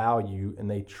understand their value,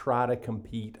 and they try to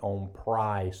compete on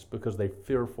price because they're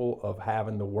fearful of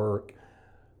having to work.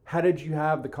 How did you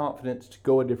have the confidence to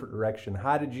go a different direction?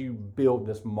 How did you build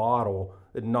this model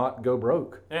and not go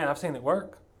broke? Yeah, I've seen it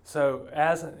work. So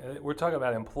we're talking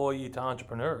about employee to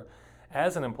entrepreneur.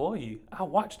 As an employee, I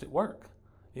watched it work.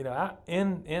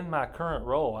 In my current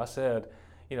role, I said,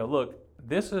 look,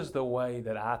 this is the way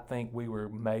that I think we were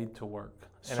made to work.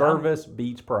 And Service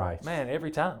beats price. Man,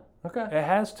 every time. Okay. It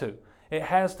has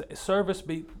to. Service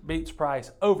beats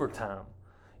price over time.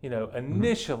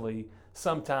 Initially,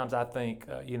 sometimes I think,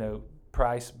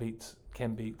 price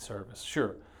can beat service.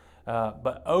 Sure.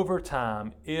 But over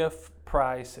time, if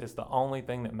price is the only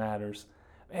thing that matters,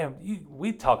 man,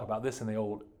 we talk about this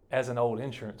as an old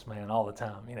insurance man all the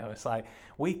time. It's like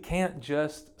we can't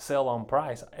just sell on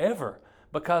price ever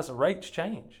because rates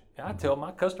change. And I tell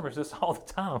my customers this all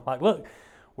the time. I'm like, look,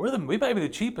 we may be the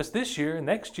cheapest this year,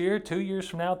 next year, 2 years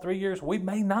from now, 3 years, we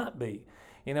may not be.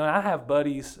 I have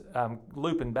buddies, I'm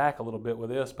looping back a little bit with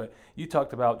this, but you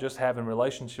talked about just having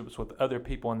relationships with other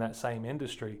people in that same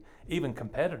industry, even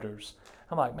competitors.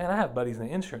 I'm like, man, I have buddies in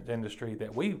the insurance industry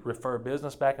that we refer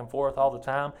business back and forth all the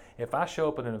time. If I show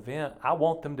up at an event, I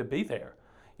want them to be there,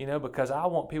 because I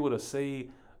want people to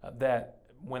see that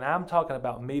when I'm talking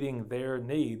about meeting their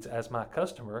needs as my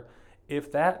customer,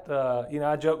 if that,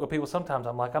 I joke with people sometimes,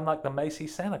 I'm like the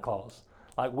Macy's Santa Claus.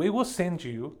 Like, we will send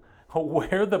you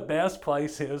where the best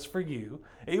place is for you,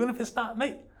 even if it's not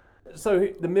me. So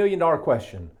the $1 million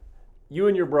question, you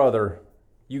and your brother,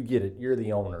 you get it, you're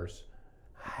the owners.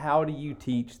 How do you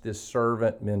teach this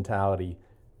servant mentality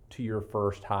to your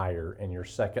first hire and your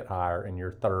second hire and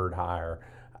your third hire?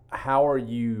 How are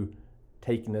you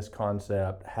taking this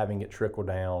concept, having it trickle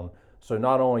down, so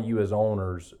not only you as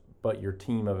owners, but your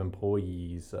team of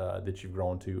employees that you've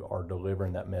grown to are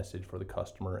delivering that message for the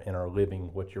customer and are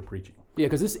living what you're preaching? Yeah,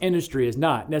 because this industry is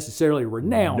not necessarily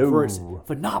renowned for its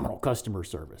phenomenal customer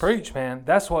service. Preach, man.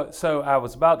 That's what. So I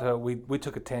was about to. We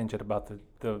took a tangent about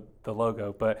the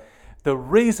logo, but the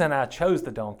reason I chose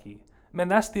the donkey, man,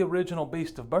 that's the original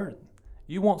beast of burden.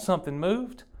 You want something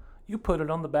moved, you put it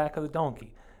on the back of the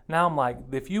donkey. Now I'm like,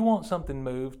 if you want something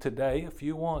moved today, if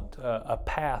you want a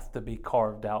path to be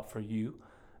carved out for you,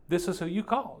 this is who you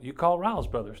call. You call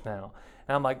Ryals Brothers now.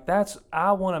 And I'm like,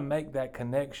 I want to make that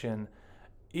connection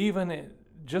even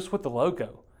just with the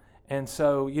logo. And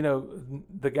so,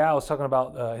 the guy I was talking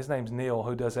about, his name's Neil,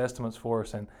 who does estimates for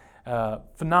us, and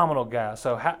phenomenal guy.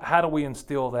 So how do we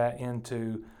instill that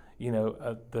into,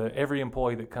 every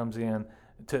employee that comes in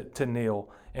to Neil?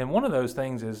 And one of those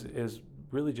things is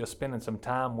really just spending some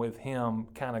time with him,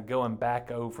 kind of going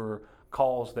back over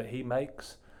calls that he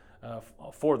makes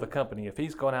for the company. If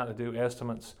he's going out to do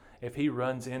estimates, if he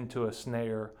runs into a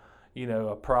snare,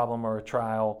 a problem or a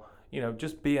trial,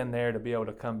 just being there to be able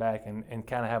to come back and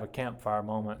kind of have a campfire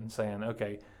moment and saying,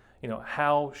 okay,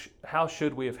 how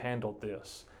should we have handled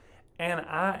this? And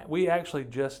we actually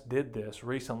just did this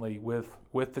recently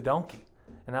with the donkey.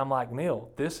 And I'm like, Neil,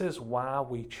 this is why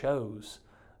we chose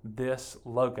this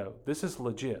logo. This is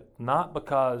legit, not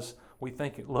because we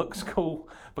think it looks cool,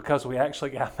 because we actually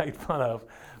got made fun of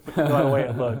because of the way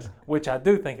it looks, which I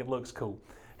do think it looks cool.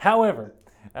 However,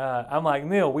 I'm like,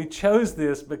 Neil, we chose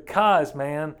this because,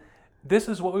 man, this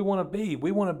is what we want to be.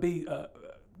 We want to be,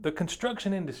 the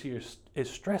construction industry is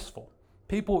stressful.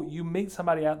 People, you meet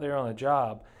somebody out there on a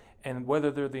job, and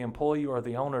whether they're the employee or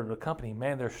the owner of the company,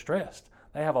 man, they're stressed.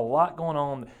 They have a lot going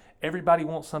on. Everybody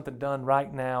wants something done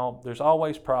right now. There's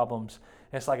always problems.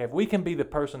 And it's like, if we can be the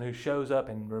person who shows up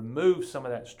and removes some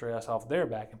of that stress off their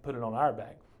back and put it on our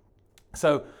back.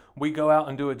 So we go out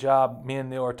and do a job. Me and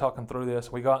Neil are talking through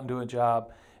this. We go out and do a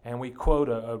job, and we quote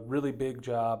a really big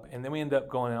job, and then we end up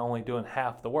going and only doing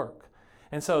half the work.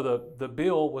 And so the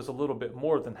bill was a little bit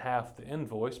more than half the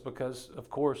invoice because, of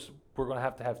course, we're going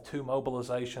to have 2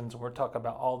 mobilizations, and we're talking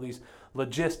about all these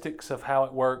logistics of how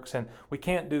it works, and we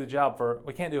can't do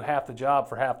half the job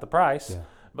for half the price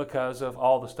because of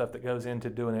all the stuff that goes into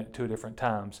doing it 2 different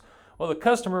times. Well, the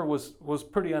customer was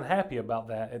pretty unhappy about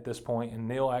that at this point, and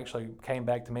Neil actually came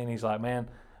back to me, and he's like, man,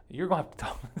 you're going to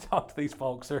have to talk to these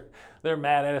folks. They're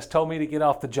mad at us, told me to get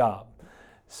off the job.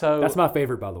 So That's my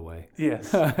favorite, by the way.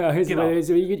 yes.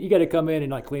 You got to come in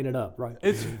and like clean it up, right?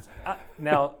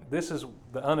 Now this is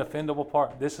the unoffendable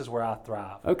part. This is where I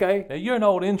thrive. Okay. Now you're an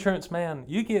old insurance man.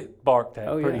 You get barked at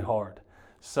pretty yeah. hard.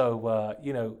 So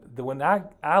when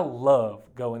I love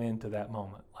going into that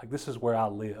moment. Like this is where I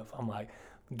live. I'm like,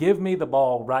 give me the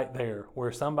ball right there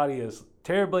where somebody is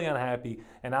terribly unhappy,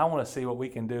 and I want to see what we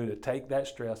can do to take that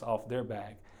stress off their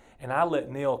back. And I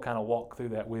let Neil kind of walk through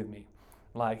that with me.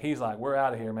 Like he's like, we're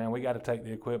out of here, man. We got to take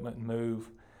the equipment and move.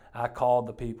 I called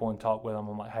the people and talked with them.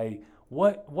 I'm like, hey,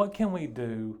 what can we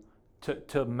do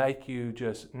to make you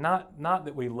just not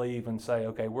that we leave and say,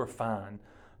 okay, we're fine,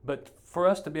 but for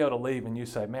us to be able to leave and you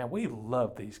say, man, we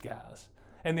love these guys.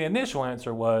 And the initial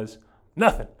answer was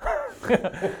nothing. So,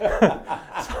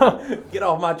 get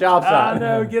off my job site. I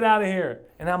know, get out of here.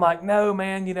 And I'm like, no,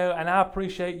 man, and I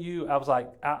appreciate you. I was like,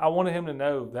 I wanted him to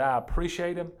know that I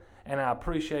appreciate him, and I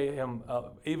appreciate him,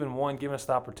 even one, giving us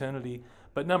the opportunity,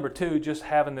 but number two, just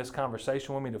having this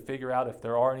conversation with me to figure out if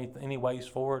there are any ways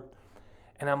forward.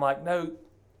 And I'm like, no,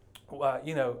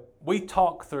 we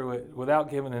talked through it without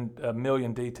giving a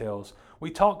million details.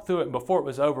 We talked through it, and before it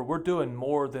was over, we're doing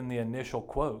more than the initial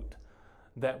quote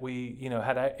that we,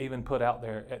 had even put out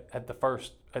there at the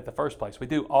first place. We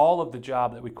do all of the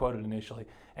job that we quoted initially,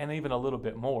 and even a little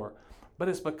bit more. But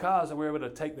it's because we're able to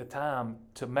take the time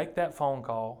to make that phone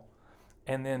call,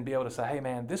 and then be able to say, hey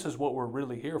man, this is what we're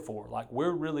really here for. Like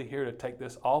we're really here to take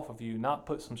this off of you, not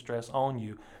put some stress on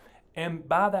you. And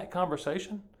by that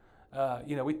conversation,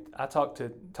 I talked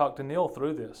to Neil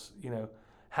through this.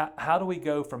 How do we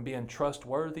go from being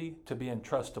trustworthy to being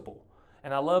trustable?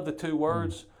 And I love the two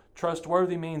words.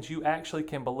 Trustworthy means you actually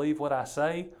can believe what I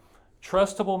say.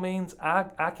 Trustable means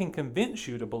I can convince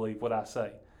you to believe what I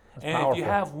say. That's and powerful. If you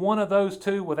have one of those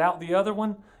two without the other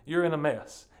one, you're in a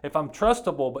mess. If I'm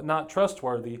trustable but not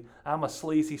trustworthy, I'm a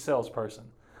sleazy salesperson.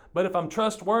 But if I'm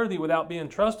trustworthy without being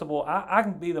trustable, I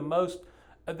can be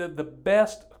the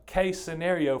best case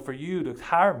scenario for you to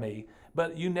hire me,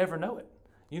 but you never know it.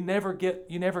 You never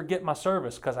get my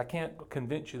service because I can't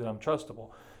convince you that I'm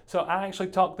trustable. So I actually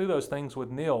talked through those things with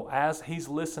Neil as he's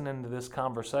listening to this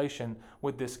conversation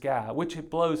with this guy, which it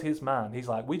blows his mind. He's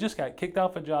like, we just got kicked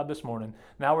off a job this morning.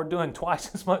 Now we're doing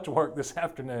twice as much work this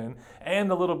afternoon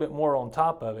and a little bit more on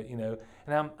top of it,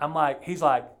 And I'm like, he's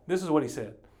like, this is what he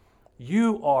said.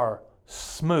 You are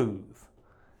smooth.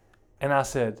 And I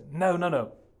said, no,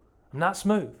 I'm not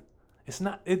smooth.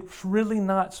 It's really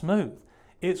not smooth.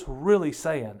 It's really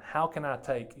saying, how can I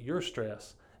take your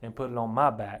stress and put it on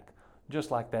my back? Just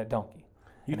like that donkey.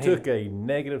 You took a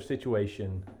negative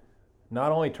situation,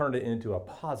 not only turned it into a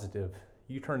positive,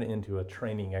 you turned it into a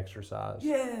training exercise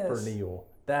for Neil.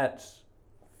 That's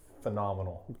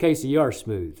phenomenal. Casey, you are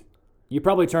smooth. You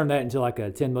probably turned that into like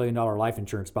a $10 million life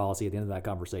insurance policy at the end of that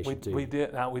conversation too. We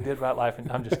did write life.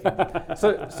 I'm just kidding.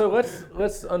 So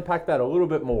let's unpack that a little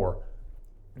bit more.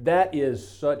 That is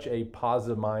such a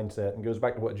positive mindset, and goes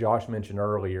back to what Josh mentioned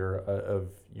earlier of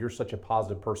you're such a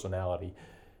positive personality.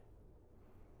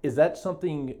 Is that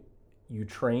something you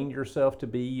trained yourself to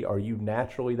be? Are you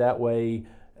naturally that way?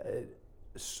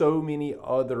 So many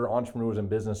other entrepreneurs and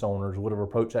business owners would have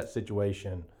approached that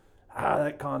situation.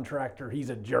 That contractor, he's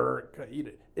a jerk.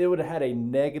 It would have had a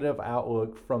negative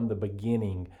outlook from the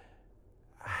beginning.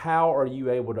 How are you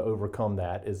able to overcome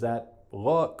that? Is that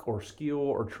luck or skill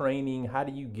or training? How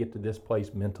do you get to this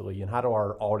place mentally? And how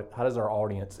does our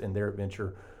audience in their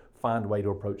adventure find a way to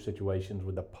approach situations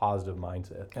with a positive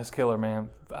mindset? That's killer,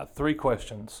 man. 3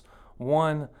 questions.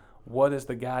 1, what is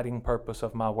the guiding purpose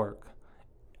of my work?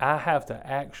 I have to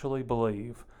actually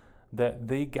believe that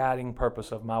the guiding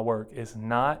purpose of my work is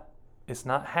not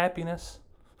happiness.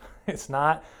 It's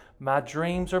not my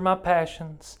dreams or my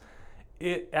passions.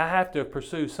 I have to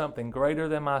pursue something greater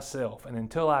than myself. And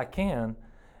until I can,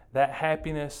 that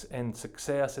happiness and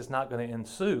success is not going to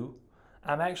ensue.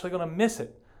 I'm actually going to miss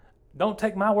it. Don't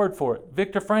take my word for it.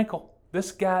 Viktor Frankl,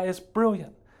 this guy is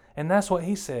brilliant. And that's what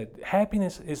he said.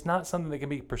 Happiness is not something that can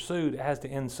be pursued. It has to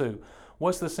ensue.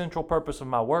 What's the central purpose of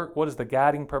my work? What is the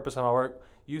guiding purpose of my work?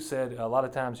 You said a lot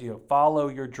of times, follow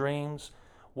your dreams.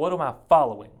 What am I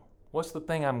following? What's the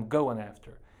thing I'm going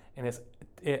after? And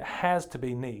it has to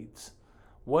be needs.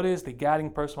 What is the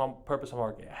guiding purpose of my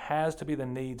work? It has to be the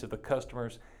needs of the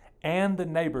customers and the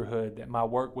neighborhood that my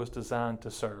work was designed to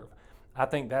serve. I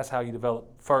think that's how you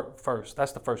develop first.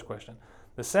 That's the first question.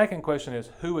 The second question is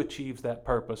who achieves that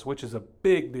purpose, which is a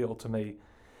big deal to me,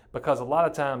 because a lot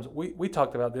of times we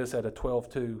talked about this at a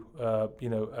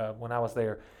 12-2, when I was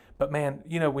there. But man,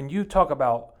 when you talk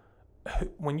about,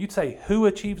 when you say who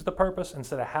achieves the purpose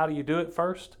instead of how do you do it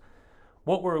first,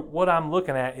 what I'm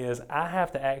looking at is I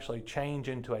have to actually change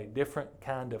into a different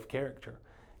kind of character.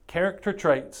 Character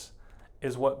traits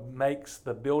is what makes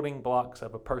the building blocks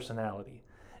of a personality.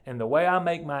 And the way I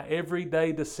make my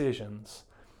everyday decisions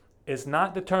is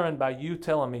not determined by you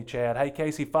telling me, Chad, hey,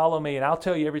 Casey, follow me and I'll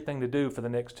tell you everything to do for the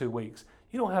next 2 weeks.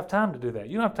 You don't have time to do that.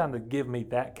 You don't have time to give me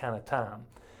that kind of time.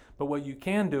 But what you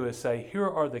can do is say, here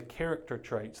are the character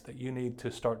traits that you need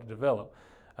to start to develop.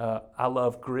 I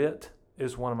love grit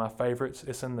is one of my favorites.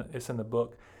 It's in the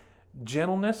book.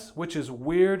 Gentleness, which is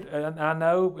weird, and I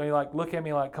know, you like look at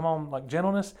me like, come on, like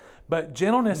gentleness. But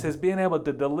gentleness is being able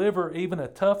to deliver even a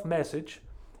tough message.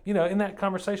 You know, in that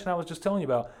conversation I was just telling you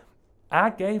about, I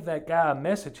gave that guy a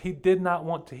message he did not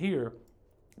want to hear,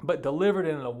 but delivered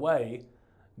it in a way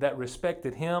that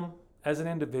respected him as an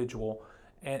individual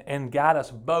and got us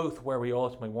both where we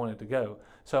ultimately wanted to go.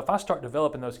 So if I start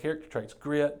developing those character traits,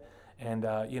 grit and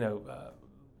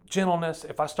gentleness,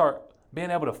 if I start being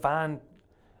able to find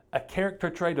a character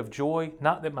trait of joy,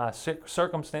 not that my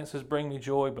circumstances bring me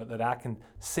joy, but that I can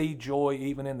see joy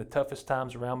even in the toughest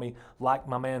times around me, like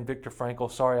my man Viktor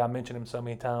Frankl. Sorry I mentioned him so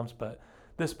many times, but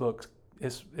this book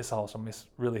is awesome. It's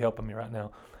really helping me right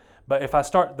now. But if I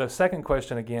start, the second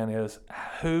question again is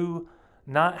who,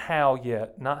 not how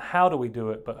yet, not how do we do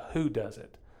it, but who does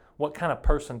it? What kind of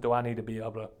person do I need to be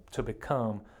able to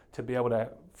become to be able to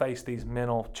face these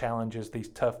mental challenges, these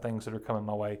tough things that are coming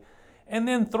my way? And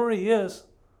then 3 is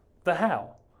the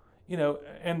how. You know,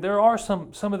 and there are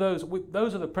some of those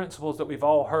are the principles that we've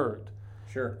all heard.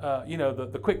 Sure.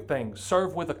 The quick things,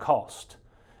 serve with a cost.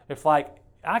 If like,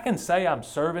 I can say I'm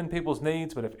serving people's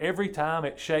needs, but if every time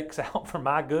it shakes out for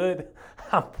my good,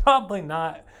 I'm probably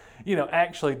not,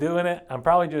 actually doing it. I'm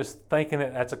probably just thinking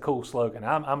that's a cool slogan.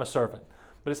 I'm a servant.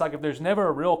 But it's like if there's never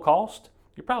a real cost,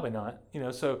 you're probably not.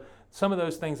 So some of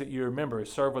those things that you remember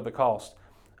is serve with a cost.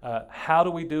 How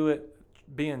do we do it?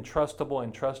 Being trustable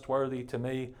and trustworthy to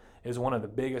me is one of the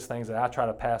biggest things that I try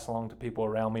to pass along to people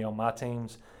around me on my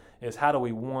teams is how do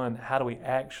we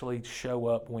actually show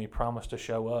up when we promise to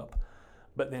show up?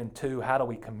 But then 2, how do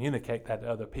we communicate that to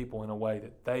other people in a way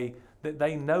that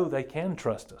they know they can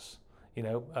trust us?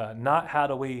 Not how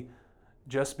do we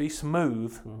just be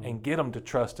smooth and get them to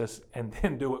trust us and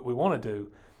then do what we want to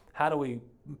do. How do we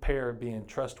pair being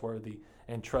trustworthy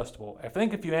and trustable? I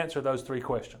think if you answer those 3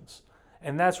 questions,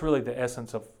 and that's really the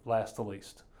essence of Last to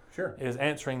Least, Sure, is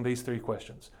answering these 3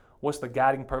 questions. What's the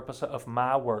guiding purpose of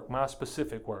my work, my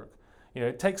specific work?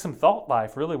 It takes some thought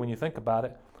life, really, when you think about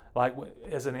it. Like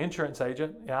as an insurance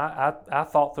agent, I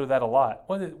thought through that a lot.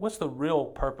 What's the real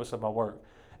purpose of my work?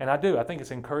 And I think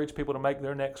it's encourage people to make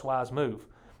their next wise move.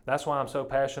 That's why I'm so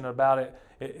passionate about it.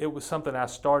 It was something I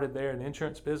started there in the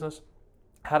insurance business.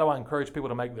 How do I encourage people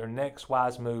to make their next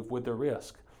wise move with their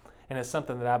risk? And it's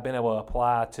something that I've been able to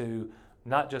apply to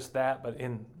not just that, but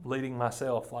in leading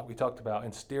myself, like we talked about,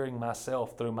 and steering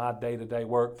myself through my day-to-day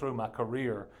work, through my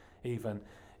career even,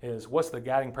 is what's the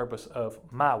guiding purpose of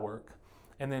my work?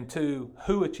 And then 2,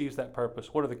 who achieves that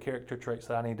purpose? What are the character traits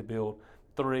that I need to build?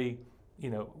 3,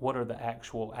 what are the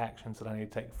actual actions that I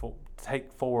need to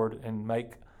take forward and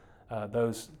make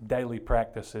those daily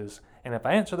practices? And if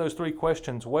I answer those 3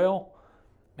 questions well,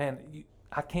 man,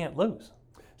 I can't lose.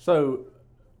 So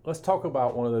let's talk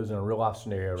about one of those in a real life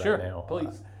scenario right now. Sure,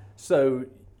 please. So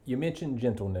you mentioned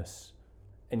gentleness,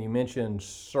 and you mentioned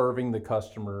serving the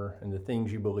customer and the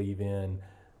things you believe in.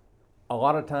 A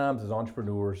lot of times as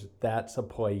entrepreneurs, that's a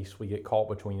place we get caught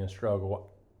between and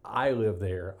struggle. I live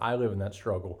there. I live in that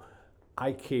struggle.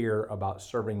 I care about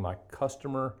serving my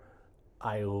customer.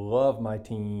 I love my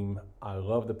team. I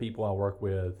love the people I work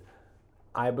with.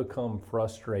 I become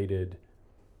frustrated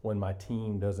when my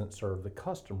team doesn't serve the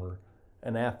customer.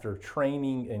 And after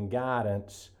training and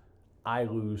guidance, I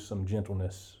lose some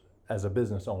gentleness as a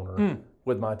business owner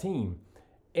with my team.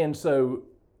 And so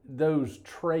those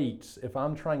traits, if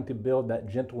I'm trying to build that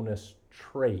gentleness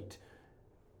trait,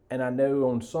 and I know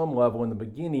on some level in the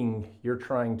beginning, you're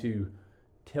trying to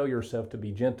tell yourself to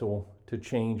be gentle to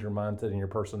change your mindset and your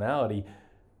personality.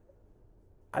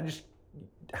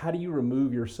 How do you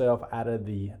remove yourself out of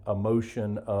the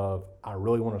emotion of, I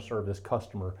really want to serve this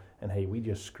customer, and hey, we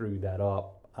just screwed that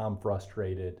up. I'm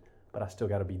frustrated, but I still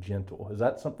got to be gentle. Is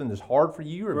that something that's hard for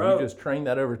you, or Bro, do you just train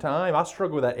that over time? I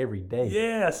struggle with that every day.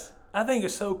 Yes, I think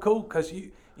it's so cool because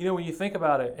when you think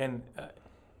about it, and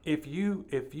if you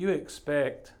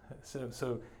expect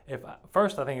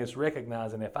first I think it's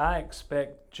recognizing if I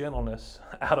expect gentleness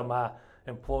out of my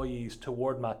employees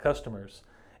toward my customers,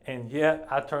 and yet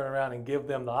I turn around and give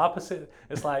them the opposite.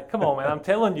 It's like, come on, man! I'm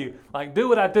telling you, like, do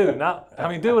what I do,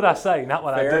 do what I say, not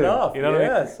what I do. Fair enough. You know what I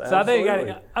mean? Yes, So I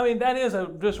think, that is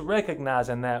just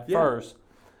recognizing that first.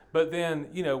 But then,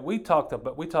 we talk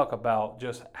about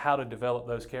just how to develop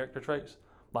those character traits,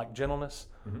 like gentleness,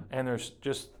 and there's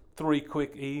just 3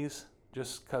 quick E's,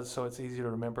 just so it's easy to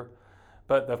remember.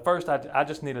 But the first, I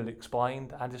just need it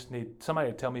explained. I just need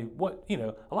somebody to tell me what,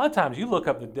 a lot of times you look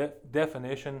up the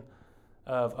definition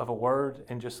of a word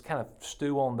and just kind of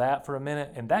stew on that for a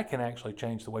minute, and that can actually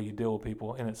change the way you deal with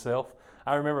people in itself.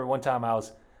 I remember one time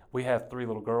we have 3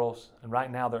 little girls, and right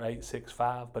now they're 8, 6,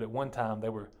 5, but at one time they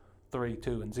were 3,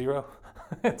 2, and 0.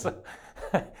 And so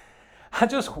I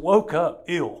just woke up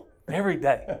ill every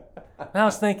day. And I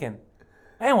was thinking,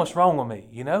 man, what's wrong with me?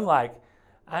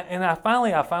 I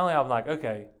finally was like,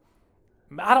 okay,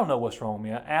 I don't know what's wrong with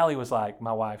me. Allie was like,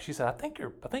 my wife, she said, I think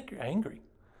you're angry.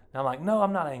 And I'm like, no,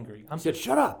 I'm not angry. She said,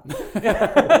 shut up.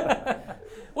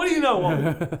 What do you know,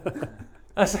 woman?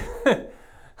 I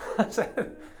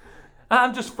said,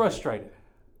 I'm just frustrated.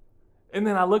 And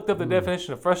then I looked up the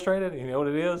definition of frustrated, and you know what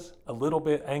it is? A little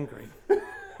bit angry.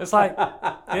 It's like,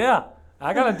 yeah,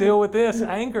 I got to deal with this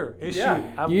anger issue.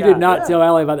 Yeah. You did not tell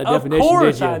Allie about the definition, did you? Of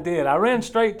course I did. I ran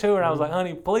straight to her, and I was like,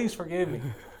 honey, please forgive me.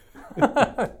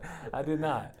 I did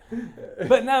not.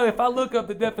 But no, if I look up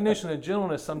the definition of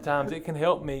gentleness, sometimes it can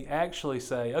help me actually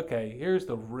say, okay, here's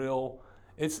the real.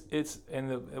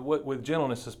 With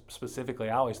gentleness specifically,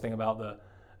 I always think about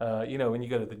when you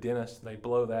go to the dentist, they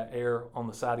blow that air on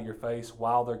the side of your face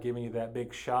while they're giving you that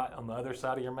big shot on the other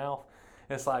side of your mouth.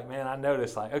 And it's like, man, I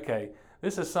notice, like, okay,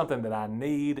 this is something that I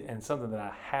need and something that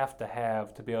I have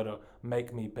to be able to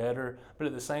make me better. But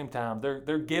at the same time,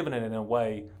 they're giving it in a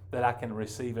way that I can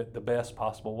receive it the best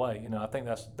possible way. I think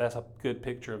that's a good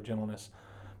picture of gentleness.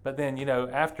 But then,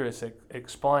 after it's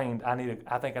explained, I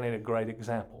think I need a great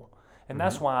example. And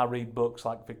that's why I read books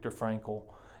like Viktor Frankl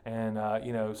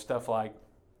and, stuff like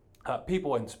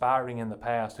people inspiring in the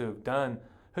past who've done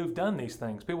these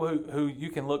things. People who you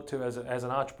can look to as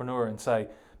an entrepreneur and say,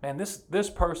 man, this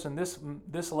person,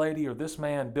 this lady or this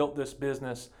man built this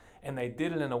business, and they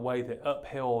did it in a way that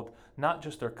upheld not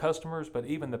just their customers, but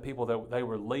even the people that they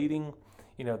were leading.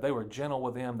 They were gentle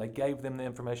with them. They gave them the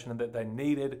information that they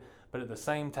needed, but at the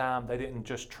same time, they didn't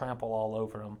just trample all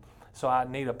over them. So I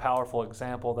need a powerful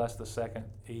example. That's the second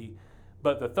E.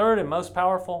 But the third and most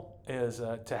powerful is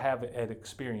to have it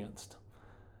experienced.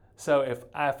 So if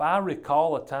I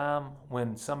recall a time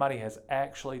when somebody has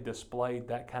actually displayed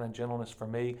that kind of gentleness for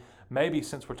me, maybe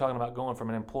since we're talking about going from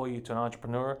an employee to an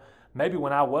entrepreneur, maybe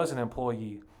when I was an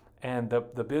employee and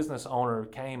the business owner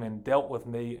came and dealt with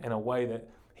me in a way that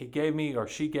he gave me or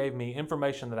she gave me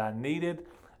information that I needed,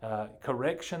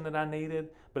 correction that I needed,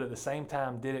 but at the same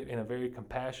time did it in a very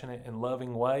compassionate and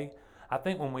loving way. I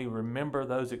think when we remember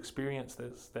those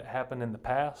experiences that happened in the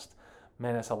past,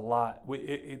 man, it's a lot.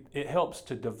 It helps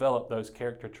to develop those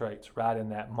character traits right in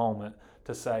that moment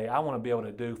to say, I want to be able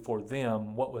to do for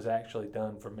them what was actually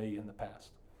done for me in the past.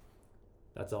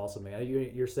 That's awesome,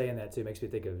 man. You're saying that too. It makes me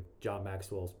think of John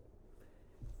Maxwell's. It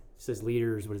says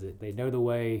leaders, what is it? They know the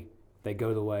way, they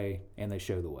go the way, and they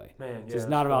show the way. Man, yeah, so it's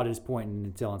not about just pointing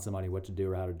and telling somebody what to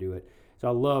do or how to do it. So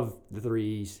I love the 3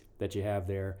 E's that you have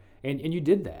there. And you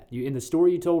did that. In the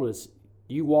story you told us,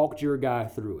 you walked your guy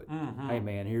through it. Mm-hmm. Hey,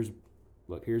 man, here's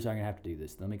how I'm going to have to do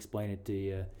this. Let me explain it to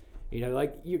you.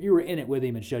 Like you were in it with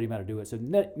him and showed him how to do it. So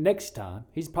next time,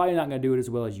 he's probably not going to do it as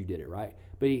well as you did it, right?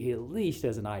 But he at least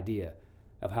has an idea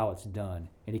of how it's done,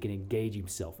 and he can engage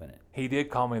himself in it. He did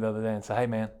call me the other day and say, hey,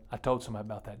 man, I told somebody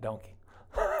about that donkey.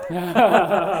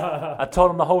 I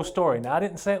told him the whole story. Now, I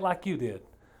didn't say it like you did,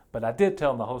 but I did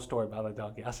tell him the whole story about the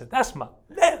donkey. I said, that's my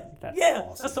man.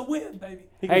 That's a win, baby.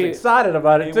 He was excited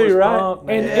about it too, right?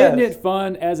 Pumped, and isn't it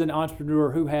fun as an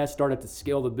entrepreneur who has started to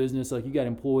scale the business? Like, you got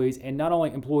employees, and not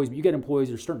only employees, but you got employees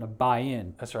that are starting to buy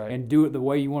in. That's right. And do it the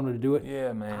way you want them to do it.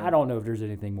 Yeah, man. I don't know if there's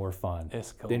anything more fun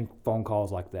cool. than phone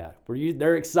calls like that, where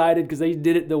they're excited because they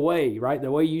did it the way, right?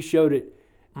 The way you showed it,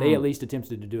 they at least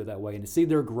attempted to do it that way, and to see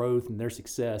their growth and their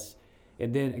success.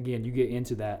 And then again, you get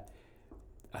into that.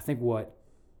 I think what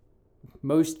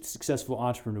most successful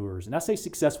entrepreneurs, and I say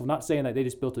successful, not saying that they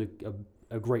just built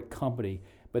a great company,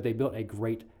 but they built a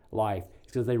great life,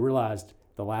 because they realized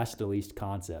the last to least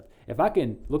concept. If I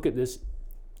can look at this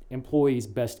employee's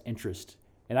best interest,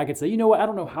 and I can say, you know what, I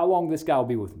don't know how long this guy will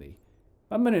be with me.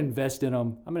 I'm going to invest in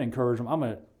them. I'm going to encourage them. I'm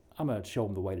going to show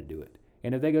them the way to do it.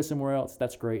 And if they go somewhere else,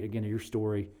 that's great. Again, your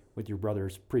story with your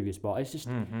brother's previous boss. It's just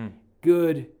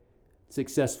good,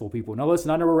 successful people. Now,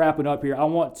 listen, I know we're wrapping up here. I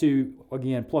want to,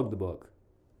 again, plug the book,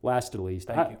 Last to Least.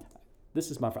 Thank you.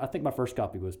 I think my first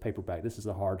copy was paperback. This is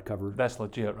a hardcover. That's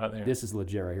legit right there. This is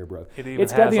legit right here, bro.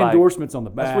 It's got the endorsements on the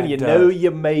back. That's when you know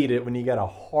you made it, when you got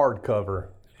a hardcover.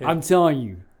 I'm telling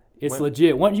you, it's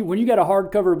legit. When you got a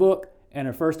hardcover book, and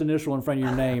a first initial in front of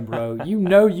your name, bro, you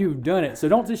know you've done it. So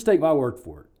don't just take my word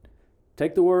for it.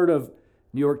 Take the word of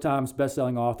New York Times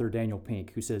bestselling author Daniel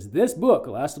Pink, who says this book,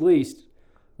 last at least,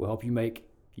 will help you make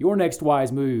your next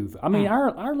wise move. I mean,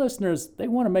 our listeners, they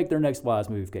want to make their next wise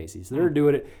move, Casey. So they're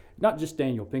doing it. Not just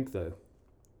Daniel Pink, though.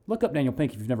 Look up Daniel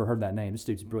Pink if you've never heard that name. This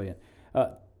dude's brilliant.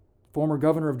 Former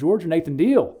governor of Georgia, Nathan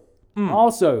Deal,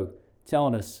 also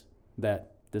telling us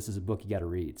that this is a book you got to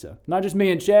read. So not just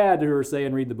me and Chad who are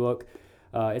saying read the book.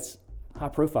 It's high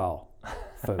profile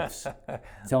folks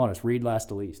telling us read last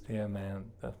to least. Yeah, man.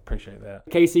 I appreciate that.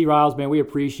 Casey Ryals, man, we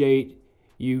appreciate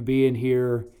you being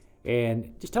here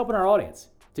and just helping our audience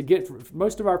to get.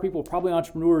 Most of our people are probably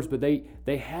entrepreneurs, but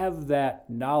they have that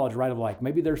knowledge, right, of like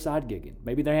maybe they're side gigging.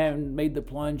 Maybe they haven't made the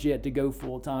plunge yet to go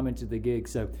full time into the gig.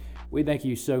 So we thank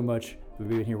you so much for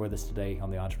being here with us today on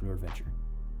the Entrepreneur Adventure.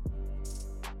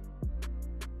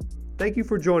 Thank you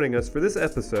for joining us for this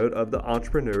episode of the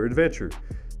Entrepreneur Adventure.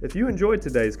 If you enjoyed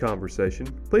today's conversation,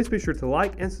 please be sure to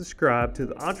like and subscribe to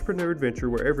the Entrepreneur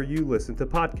Adventure wherever you listen to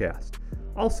podcasts.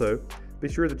 Also, be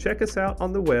sure to check us out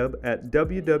on the web at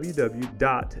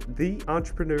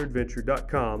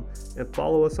www.theentrepreneuradventure.com and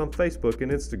follow us on Facebook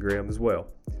and Instagram as well.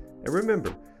 And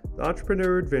remember, the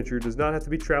Entrepreneur Adventure does not have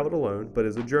to be traveled alone, but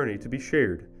is a journey to be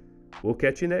shared. We'll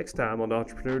catch you next time on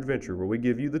Entrepreneur Adventure, where we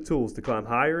give you the tools to climb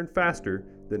higher and faster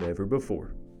than ever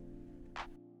before.